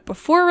we'll get it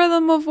before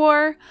Rhythm of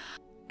War.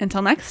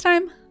 Until next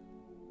time,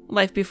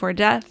 life before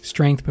death,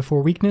 strength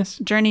before weakness,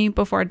 journey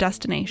before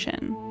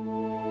destination.